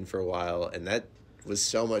bartending for a while, and that was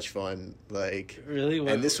so much fun. Like, Really?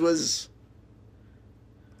 and this was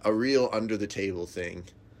a real under the table thing.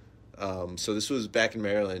 So this was back in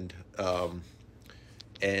Maryland,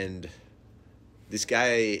 and this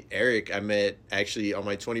guy Eric I met actually on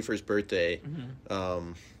my 21st birthday.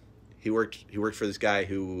 Mhm. He worked for this guy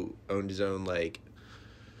who owned his own like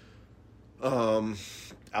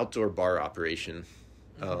outdoor bar operation.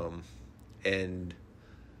 And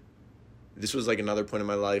this was like another point in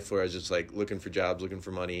my life where I was just like looking for jobs, looking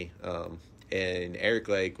for money. And Eric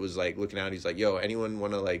like was like looking out. He's like, "Yo, anyone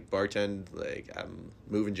want to like bartend? Like, I'm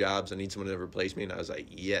moving jobs. I need someone to replace me." And I was like,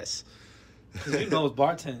 "Yes." Because you know,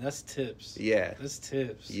 bartending, that's tips. Yeah. That's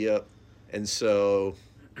tips. Yep. And so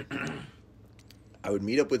I would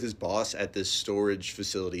meet up with his boss at this storage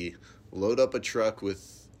facility, load up a truck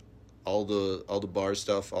with all the bar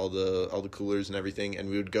stuff, all the coolers and everything, and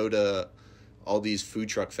we would go to all these food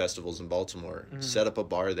truck festivals in Baltimore, set up a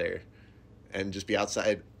bar there, and just be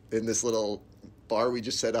outside in this little bar we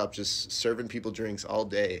just set up, just serving people drinks all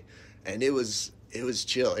day. And it was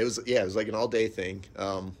chill. It was like an all day thing.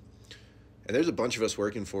 And there's a bunch of us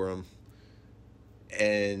working for him,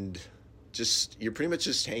 and just you're pretty much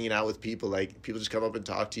just hanging out with people. Like, people just come up and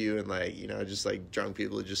talk to you, and like, you know, just like drunk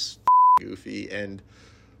people are just goofy. And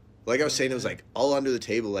like I was saying, it was like all under the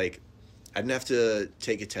table. Like, I didn't have to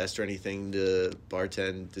take a test or anything to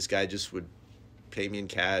bartend. This guy just would pay me in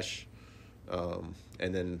cash, and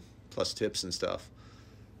then plus tips and stuff.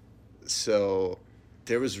 So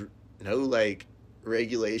there was no like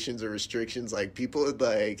regulations or restrictions. Like, people would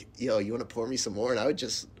like, "Yo, you want to pour me some more?" And I would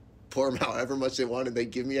just pour them however much they wanted.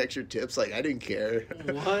 They'd give me extra tips. Like, I didn't care.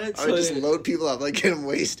 What? I would just load people up, like, get them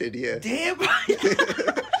wasted. Yeah. Damn.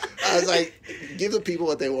 I was like, give the people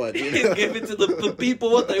what they want. You know? Give it to the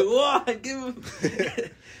people what they want. Give them.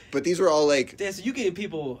 But these were all like, Damn, so you getting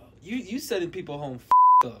people, you sending people home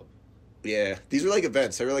up. yeah, these were like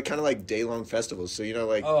events. They were like kind of like day-long festivals. So, you know,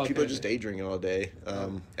 like, people are just day drinking all day.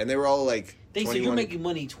 And they were all like So you're making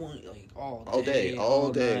money all day. All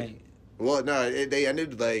day. Night. Well, no, they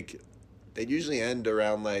ended like, they'd usually end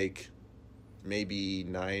around like maybe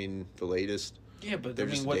 9 the latest. Yeah, but They're I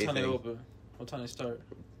mean, just what day time they thing. open? What time they start?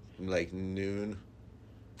 Like noon,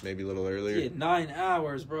 maybe a little earlier. Yeah, 9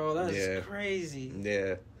 hours, bro. That's Yeah. crazy.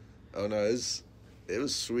 Yeah. Oh no, it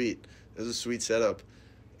was sweet. It was a sweet setup,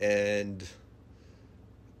 and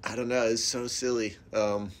I don't know, it's so silly.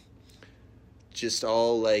 Just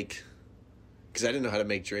all like, because I didn't know how to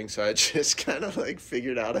make drinks, so I just kind of like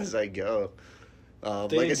figured out as I go.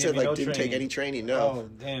 Like I said, like didn't take any training. No. Oh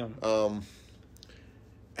damn.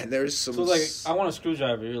 And there's some. So like, I want a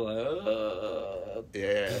screwdriver. You're like,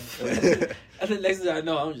 Yeah. And the next thing I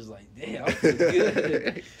know, I'm just like, damn, I feel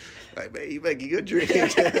good. Like, man, you make a good drink. You're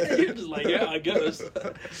just like, yeah, I guess.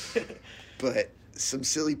 But some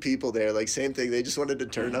silly people there, like, same thing. They just wanted to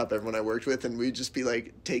turn up, everyone I worked with, and we'd just be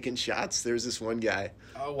like taking shots. There was this one guy.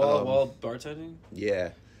 Oh, while bartending?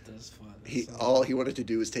 Yeah. That's fun. All he wanted to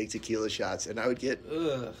do was take tequila shots, and I would get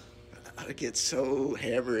so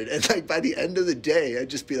hammered, and like by the end of the day, I'd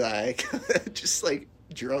just be like, just like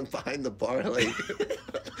drunk behind the bar, like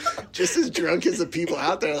just as drunk as the people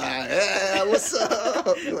out there, like, hey, what's up?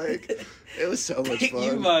 Like, it was so much fun.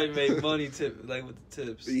 You might make money with the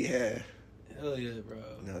tips. Yeah. Hell yeah, bro.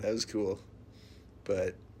 No, that was cool.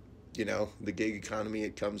 But, you know, the gig economy,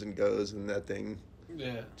 it comes and goes, and that thing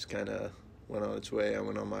just kind of went on its way. I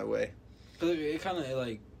went on my way. But it kind of,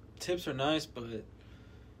 like, tips are nice, but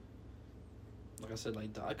like I said, like,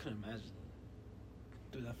 I couldn't imagine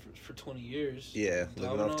doing that for 20 years. Yeah,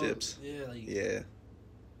 living off tips. Yeah, like, yeah.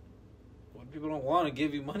 When people don't want to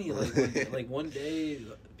give you money, like one day,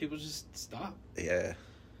 people just stop. Yeah.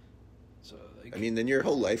 So, like, I mean, then your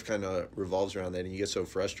whole life kind of revolves around that, and you get so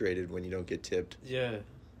frustrated when you don't get tipped. Yeah.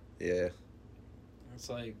 Yeah. It's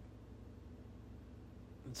like,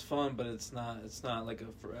 it's fun, but it's not like a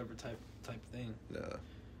forever type thing. No.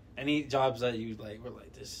 Any jobs that you like were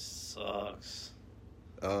like, this sucks?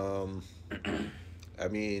 I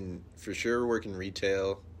mean, for sure working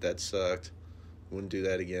retail, that sucked. Wouldn't do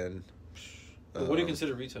that again. But what do you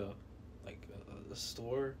consider retail? Like a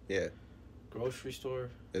store? Yeah. Grocery store?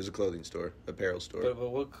 It was a clothing store, apparel store. But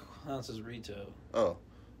what counts as retail? Oh.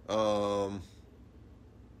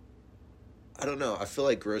 I don't know. I feel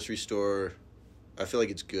like grocery store. I feel like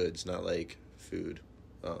it's goods, not like food.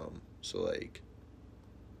 So like,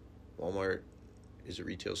 Walmart is a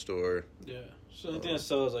retail store. Yeah. So anything that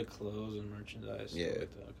sells like clothes and merchandise. Yeah. Stuff like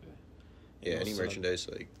that. Okay. Yeah, any Also, merchandise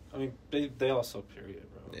like. I mean, they all sell period,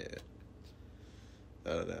 bro. Yeah. I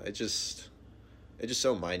don't know. It's just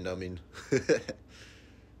so mind numbing.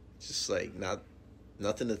 Just like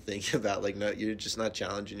nothing to think about. Like you're just not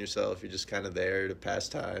challenging yourself. You're just kind of there to pass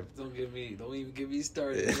time. Don't even get me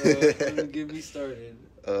started, bro. Don't even get me started.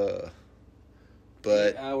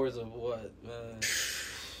 But 8 hours of what, man?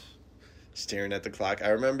 Staring at the clock. I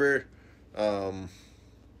remember, that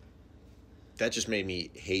just made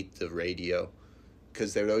me hate the radio,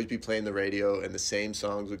 because they would always be playing the radio and the same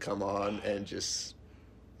songs would come on, and just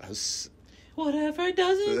I was. Whatever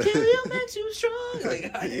doesn't kill you makes you strong.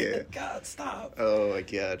 Like, Yeah. God, stop. Oh my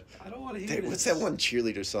god. I don't want to hear this. What's that one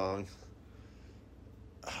cheerleader song?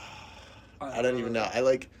 I don't even know.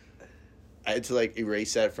 I had to like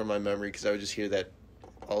erase that from my memory because I would just hear that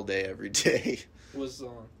all day, every day. What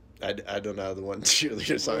song? I don't know the one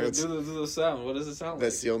cheerleader song. Do the sound. What does it sound like?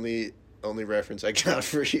 That's the only reference I got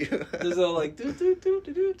for you. There's all like do do do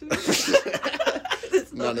do do do.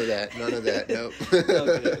 None of that. Nope.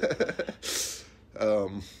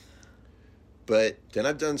 Okay. But then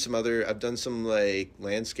I've done some like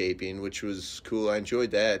landscaping, which was cool. I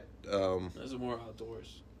enjoyed that. Those are more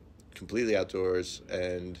outdoors. Completely outdoors,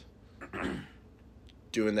 and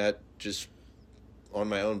doing that just on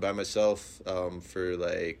my own by myself, for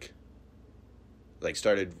like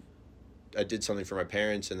I did something for my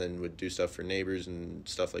parents and then would do stuff for neighbors and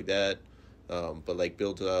stuff like that. But like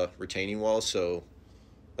built a retaining wall, so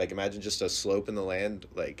like imagine just a slope in the land,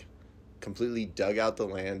 like completely dug out the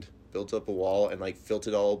land, built up a wall, and like filled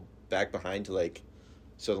it all back behind to like,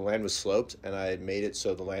 so the land was sloped, and I had made it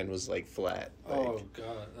so the land was like flat. Like, Oh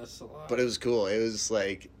god, that's a lot. but it was cool. It was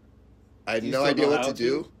like, I had Do you no still idea know what how to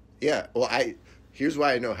do. Yeah, well, here's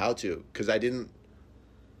why I know how to, because I didn't,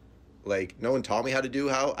 like, no one taught me how to do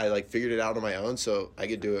how. I like figured it out on my own, so I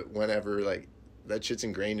could do it whenever. Like, that shit's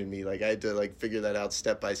ingrained in me. Like, I had to like figure that out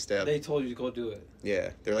step by step. They told you to go do it.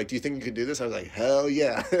 Yeah, they're like, "Do you think you could do this?" I was like, "Hell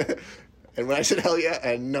yeah!" And when I said "hell yeah," I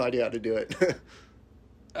had no idea how to do it.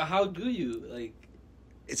 How do you like?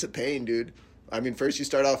 It's a pain, dude. I mean, first you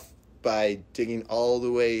start off by digging all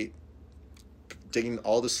the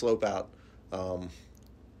slope out, and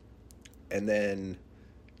then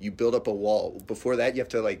you build up a wall. Before that, you have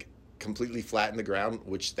to like completely flatten the ground,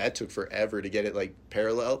 which that took forever to get it like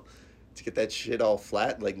parallel, to get that shit all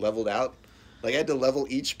flat, like leveled out. Like I had to level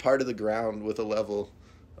each part of the ground with a level,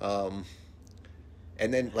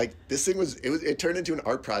 and then like this thing it turned into an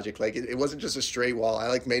art project. Like it wasn't just a straight wall. I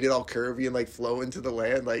like made it all curvy and like flow into the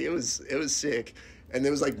land. Like it was sick, and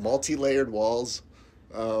there was like multi-layered walls.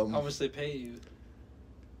 How much they pay you?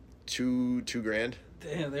 $2,000.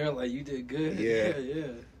 Damn, they're like, you did good. Yeah.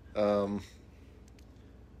 Yeah.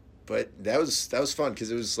 But that was fun because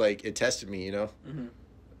it was like it tested me, you know.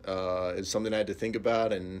 Mm-hmm. It's something I had to think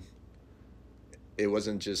about, and it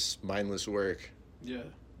wasn't just mindless work. Yeah.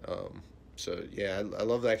 So yeah, I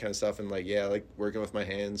love that kind of stuff, and like I like working with my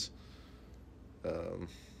hands. I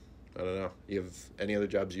don't know. You have any other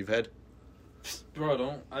jobs you've had?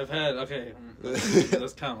 Bro, I've had, okay.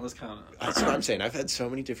 Let's count. That's what I'm saying. I've had so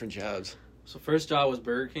many different jobs. So first job was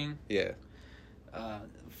Burger King. Yeah.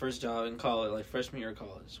 First job in college, like freshman year of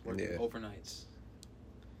college, working Yeah. overnights.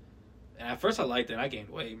 And at first I liked it. I gained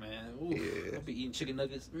weight, man. Ooh, Yeah. I'll be eating chicken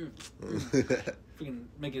nuggets. Freaking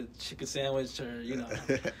make a chicken sandwich, or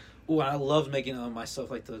Ooh, I love making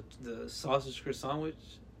myself like the sausage croissant.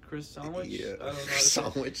 Yeah. I don't know. How to say it.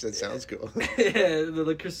 Sandwich. That sounds cool. Yeah,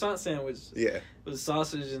 the croissant sandwich. Yeah. With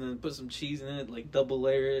sausage and then put some cheese in it, like double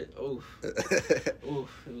layer it. Oof.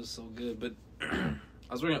 Oof, it was so good. But I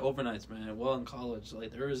was working overnights, man, while in college.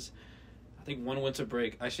 Like, there was, I think, one winter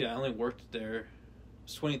break. Actually, I only worked there. It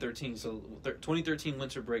was 2013. So, 2013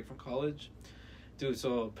 winter break from college. Dude,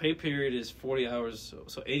 so pay period is 40 hours.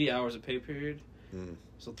 So 80 hours of pay period. Mm.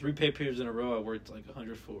 So 3 pay periods in a row, I worked like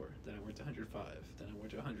 104. Then I worked 105. Then I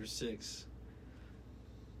worked 106.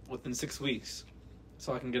 Within 6 weeks.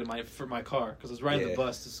 So I can get for my car. Because I was riding the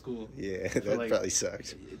bus to school. Yeah, for that like probably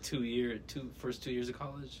sucked. First 2 years of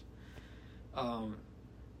college.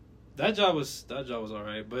 That job was all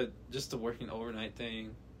right, but just the working overnight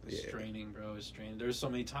thing was draining, bro. It was draining. There's so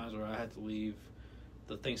many times where I had to leave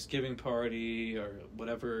the Thanksgiving party or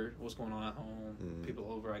whatever was going on at home.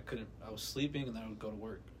 People over, I was sleeping, and then I would go to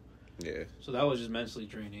work. Yeah. So that was just mentally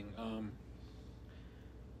draining.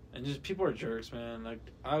 And just people are jerks, man. Like,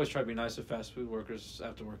 I always try to be nice to fast food workers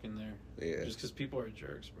after working there. Yeah. Just because people are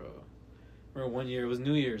jerks, bro. Remember one year, it was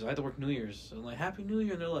New Year's. I had to work New Year's. So I'm like, Happy New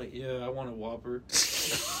Year. And they're like, yeah, I want a Whopper.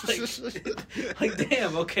 like,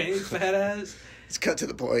 damn, okay, fat ass. Let's cut to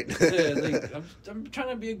the point. Yeah, like, I'm trying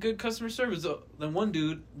to be a good customer service. So, then one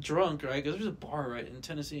dude, drunk, right? Because there's a bar, right? In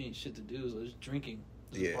Tennessee, ain't shit to do. So there's drinking.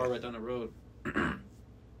 There's a bar right down the road. And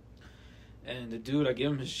the dude, I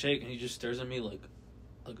give him his shake, and he just stares at me like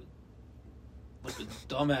a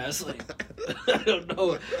dumbass. Like, I don't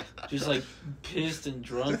know. Just, like, pissed and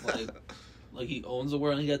drunk. Like he owns the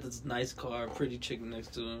world, and he got this nice car, pretty chick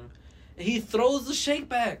next to him. And he throws the shake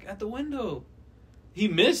back at the window. He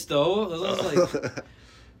missed, though.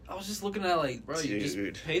 I was just looking at it like, bro, you just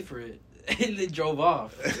paid for it. And they drove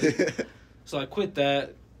off. So I quit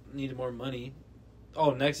that. Needed more money.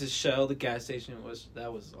 Oh, next is Shell. The gas station was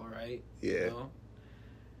all right. Yeah. You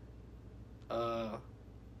know?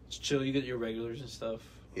 It's chill. You get your regulars and stuff.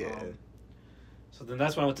 Yeah. So then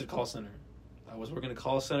that's when I went to the call center. I was working the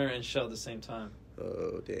call center and Shell at the same time.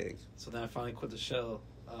 Oh, dang. So then I finally quit the Shell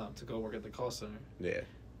to go work at the call center. Yeah.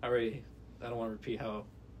 I don't want to repeat how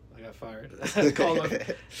I got fired.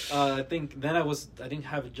 I think then I didn't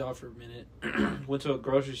have a job for a minute. Went to a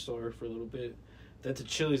grocery store for a little bit. Then to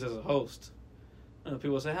Chili's as a host. And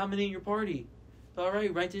people say, how many in your party? All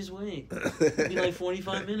right this way. It'll be like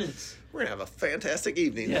 45 minutes. We're going to have a fantastic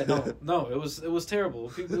evening. Yeah, no, it was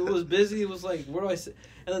terrible. It was busy. It was like, where do I sit?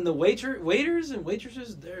 And then the waiters and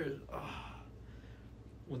waitresses,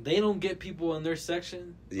 when they don't get people in their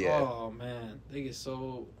section, oh, man, they get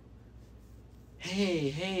so...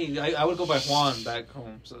 Hey, I would go by Juan back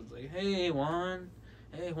home. So it's like, hey, Juan,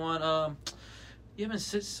 you haven't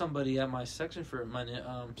sit somebody at my section for a minute.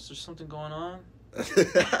 Is there something going on?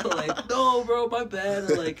 Like, no, bro, my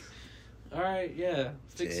bad. I'm like, all right, yeah,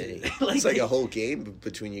 fix it. It's like a whole game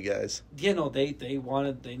between you guys. Yeah, no, they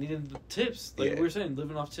needed the tips. Like we were saying,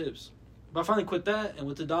 living off tips. But I finally quit that and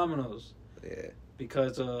went to Domino's. Yeah.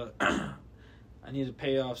 Because I needed to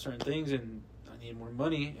pay off certain things and I needed more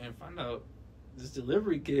money and find out this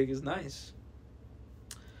delivery gig is nice.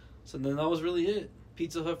 So then that was really it.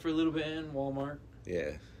 Pizza Hut for a little bit and Walmart.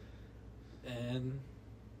 Yeah. And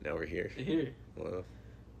now we're here. Wow.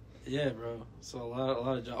 Yeah, bro. So a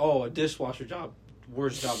lot of jobs. Oh, a dishwasher job.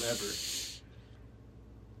 Worst job ever.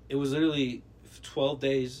 It was literally 12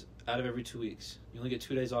 days out of every 2 weeks. You only get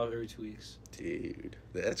 2 days off every 2 weeks. Dude,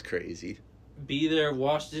 that's crazy. Be there,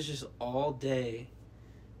 wash dishes all day,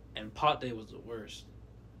 and pot day was the worst.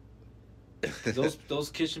 Those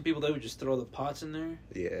kitchen people, they would just throw the pots in there.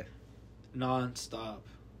 Yeah. Non-stop.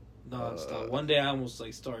 One day I almost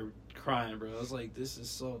started crying, bro. I was like, this is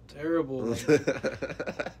so terrible. Like,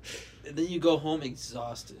 and then you go home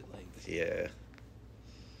exhausted. Like, yeah.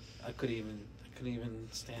 I couldn't even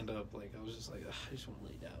stand up. Like, I was just like, I just want to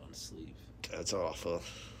lay down and sleep. That's awful.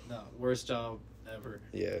 No, worst job ever.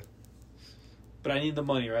 Yeah. But I need the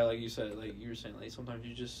money, right? Like you said, like you were saying, like sometimes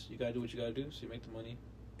you gotta do what you gotta do, so you make the money.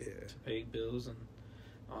 Yeah. To pay bills and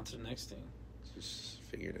on to the next thing. Just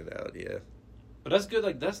figuring it out, yeah. But that's good.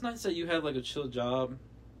 Like, that's nice that you have like a chill job.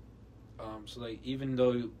 So like, even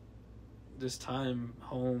though this time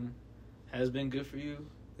home has been good for you,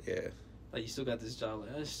 yeah, like you still got this job.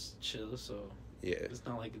 Like, that's chill. So yeah, it's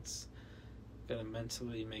not like it's gonna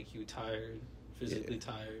mentally make you tired, physically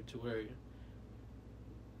tired, to where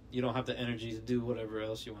you don't have the energy to do whatever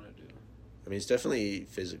else you want to do. I mean, it's definitely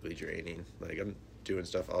physically draining. Like, I'm doing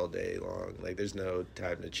stuff all day long. Like, there's no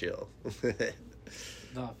time to chill.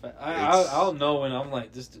 No, I'll know when I'm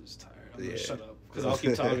like, this dude's tired. I'm gonna shut up because I'll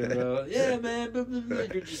keep talking about. Yeah, man. Blah, blah, blah.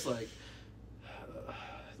 You're just like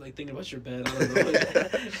thinking about your bed. I don't know.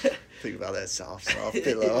 Think about that soft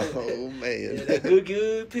pillow. Oh man, yeah, that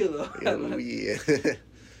good pillow. Oh yeah.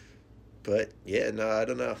 But yeah, no, I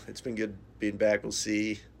don't know. It's been good being back. We'll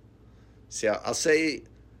see. I'll say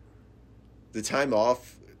the time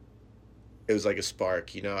off, it was like a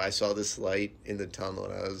spark. You know, I saw this light in the tunnel,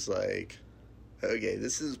 and I was like, okay,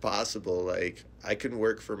 this is possible. Like, I can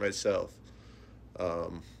work for myself.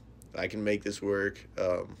 I can make this work.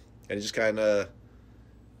 And it just kind of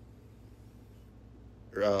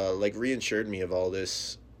like reinsured me of all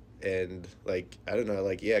this. And like, I don't know,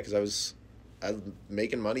 like, yeah, because I was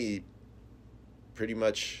making money pretty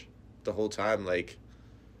much the whole time. Like,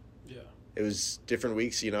 yeah, it was different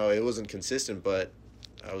weeks, you know, it wasn't consistent, but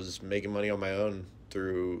I was making money on my own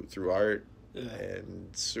through art. Yeah.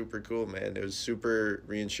 And super cool, man. It was super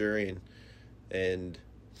reassuring and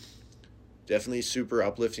definitely super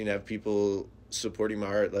uplifting to have people supporting my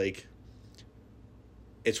art. Like,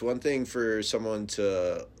 it's one thing for someone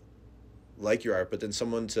to like your art, but then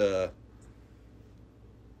someone to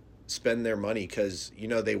spend their money because, you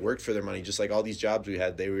know, they worked for their money. Just like all these jobs we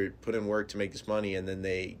had, they were put in work to make this money, and then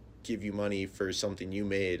they give you money for something you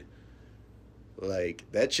made, like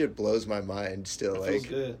that shit blows my mind still. It like feels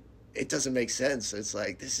good. it doesn't make sense. It's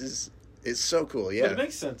like it's so cool. Yeah, But it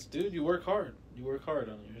makes sense, dude. You work hard. You work hard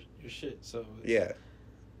on your shit. So yeah,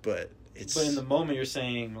 but it's But in the moment, you're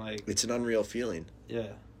saying like, it's an unreal feeling. yeah.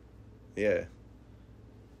 Yeah,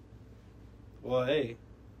 Well, hey,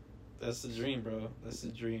 that's the dream, bro. That's the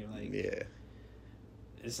dream. Like, yeah,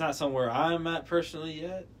 it's not somewhere I'm at personally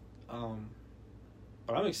yet, but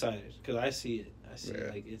I'm excited because I see it. I see Yeah.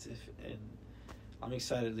 like and I'm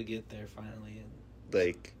excited to get there finally. And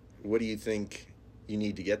like what do you think you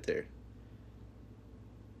need to get there?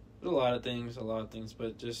 there's a lot of things,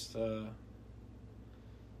 but just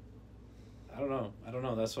I don't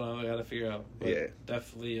know. That's what I got to figure out. But Yeah.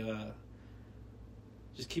 definitely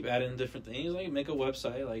just keep adding different things. Like make a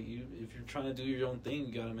website. Like if you're trying to do your own thing,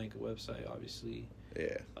 you got to make a website. Obviously.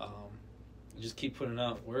 Yeah, Just keep putting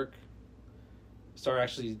out work. Start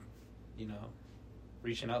actually,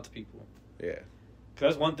 reaching out to people. yeah, Cause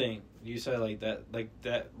that's one thing you said, like that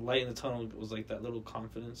light in the tunnel was like that little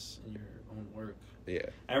confidence in your own work. yeah,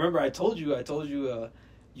 I remember I told you,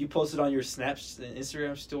 you posted on your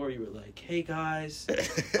Instagram story. You were like, "Hey guys,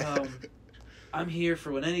 I'm here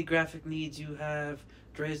for when any graphic needs you have.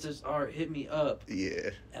 Dre's does art. Hit me up."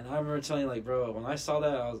 yeah, And I remember telling you, like, bro, when I saw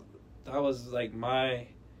that, that was like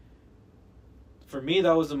for me,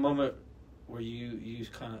 that was the moment where you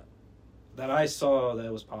kind of, that I saw that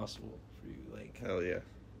it was possible for you, like. hell yeah.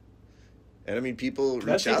 And I mean, people That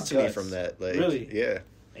reach out takes to me guts. from that. Like, Really? yeah,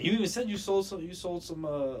 And you even said you sold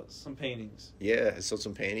some paintings. yeah. I sold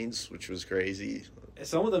some paintings, which was crazy. And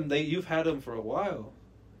some of them you've had them for a while.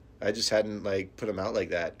 I just hadn't like put them out like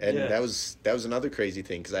that, and Yeah. that was another crazy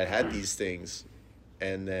thing because I had these things,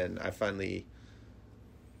 and then I finally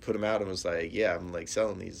put them out and was like, yeah, I'm like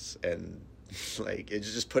selling these, and like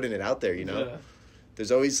it's just putting it out there, Yeah.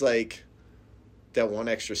 There's always like that one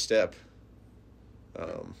extra step,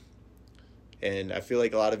 and I feel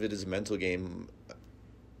like a lot of it is a mental game.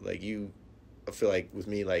 Like I feel like with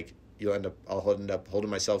me, like I'll end up holding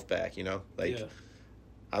myself back, like. Yeah.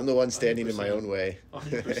 I'm the one standing in my 100%. own way.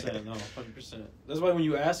 100%. No, 100%. That's why when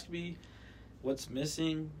you ask me what's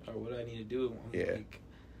missing or what I need to do, I'm Yeah. like,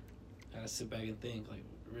 I gotta sit back and think,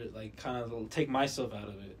 like kind of take myself out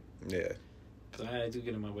of it. Yeah. Because I do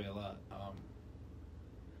get in my way a lot.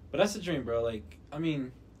 But that's the dream, bro. Like, I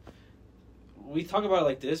mean, we talk about it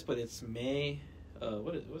like this, but it's May,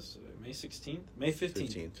 what's May 16th? May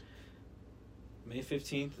 15th. May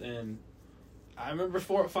 15th, and I remember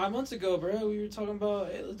 4 or 5 months ago, bro, we were talking about,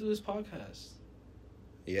 hey, let's do this podcast.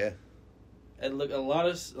 Yeah. And look, a lot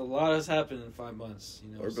has happened in 5 months,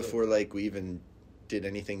 Or so- before, like, we even did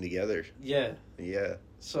anything together. Yeah. Yeah.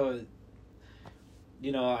 So,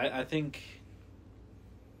 I think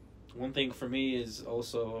one thing for me is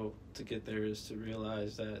also to get there is to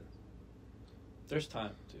realize that there's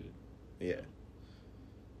time, dude. Yeah.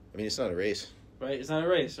 I mean, it's not a race. Right? It's not a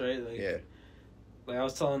race, right? Like, Yeah. Like I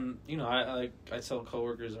was telling, I tell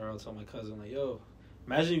coworkers or I'll tell my cousin, like, yo,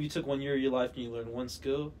 imagine if you took 1 year of your life and you learned one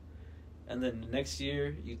skill, and then the next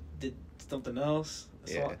year you did something else.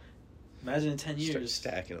 Yeah. Imagine in 10 Start years.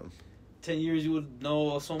 stacking them. 10 years you would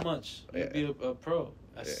know so much. You'd Yeah. be a pro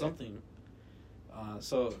at Yeah. something.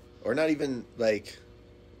 So Or not even, like,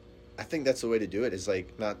 I think that's the way to do it, is,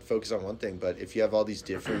 like, not focus on one thing, but if you have all these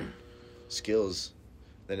different skills,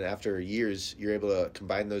 then after years, you're able to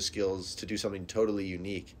combine those skills to do something totally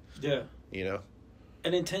unique, yeah.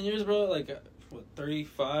 And in 10 years, bro, like,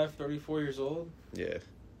 35, 34 years old, Yeah.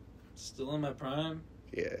 still in my prime.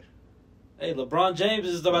 Yeah. Hey, LeBron James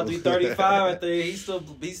is about to be 35. I think he's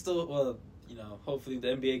still. Well, hopefully the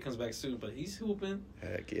NBA comes back soon, but he's hooping.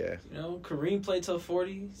 Heck yeah. Kareem played till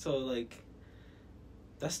 40, so like,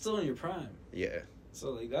 that's still in your prime. Yeah.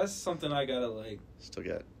 So like, that's something I gotta like. Still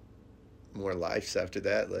got more lives after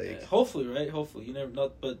that, like. Yeah, hopefully, right? Hopefully, you never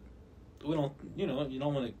know, but we don't. You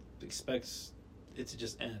don't want to expect it to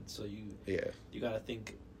just end. So Yeah. you gotta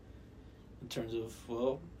think in terms of,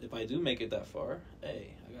 well, if I do make it that far,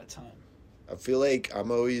 hey, I got time. I feel like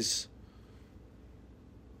I'm always,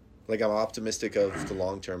 like, I'm optimistic of the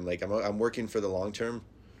long term. Like, I'm working for the long term,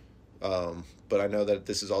 but I know that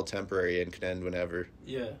this is all temporary and can end whenever.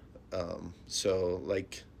 Yeah. So,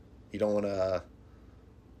 like, you don't want to,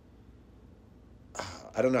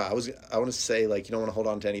 I don't know. I want to say, like, you don't want to hold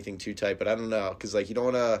on to anything too tight, but I don't know. Because, like, you don't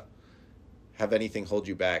want to have anything hold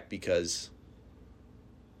you back because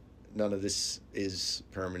none of this is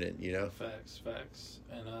permanent, Facts.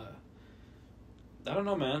 And, I don't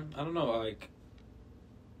know, man. I don't know. Like,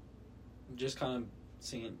 just kind of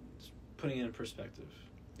putting it in perspective.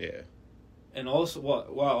 Yeah. And also,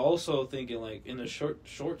 while also thinking like in the short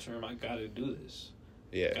term, I gotta do this.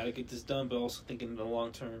 Yeah. Gotta get this done, but also thinking in the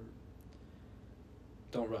long term.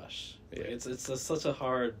 Don't rush. Yeah. Like, it's such a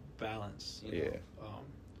hard balance. You know? Yeah.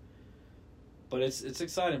 But it's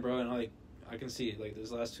exciting, bro, and like I can see it. Like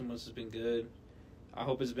this last 2 months has been good. I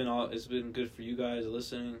hope it's been good for you guys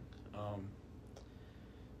listening. Yeah,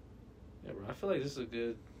 bro. I feel like this is a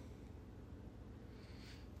good.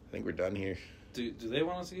 I think we're done here. Do they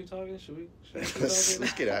want us to keep talking? Should we keep talking?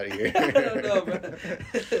 Let's get out of here. I don't know, bro.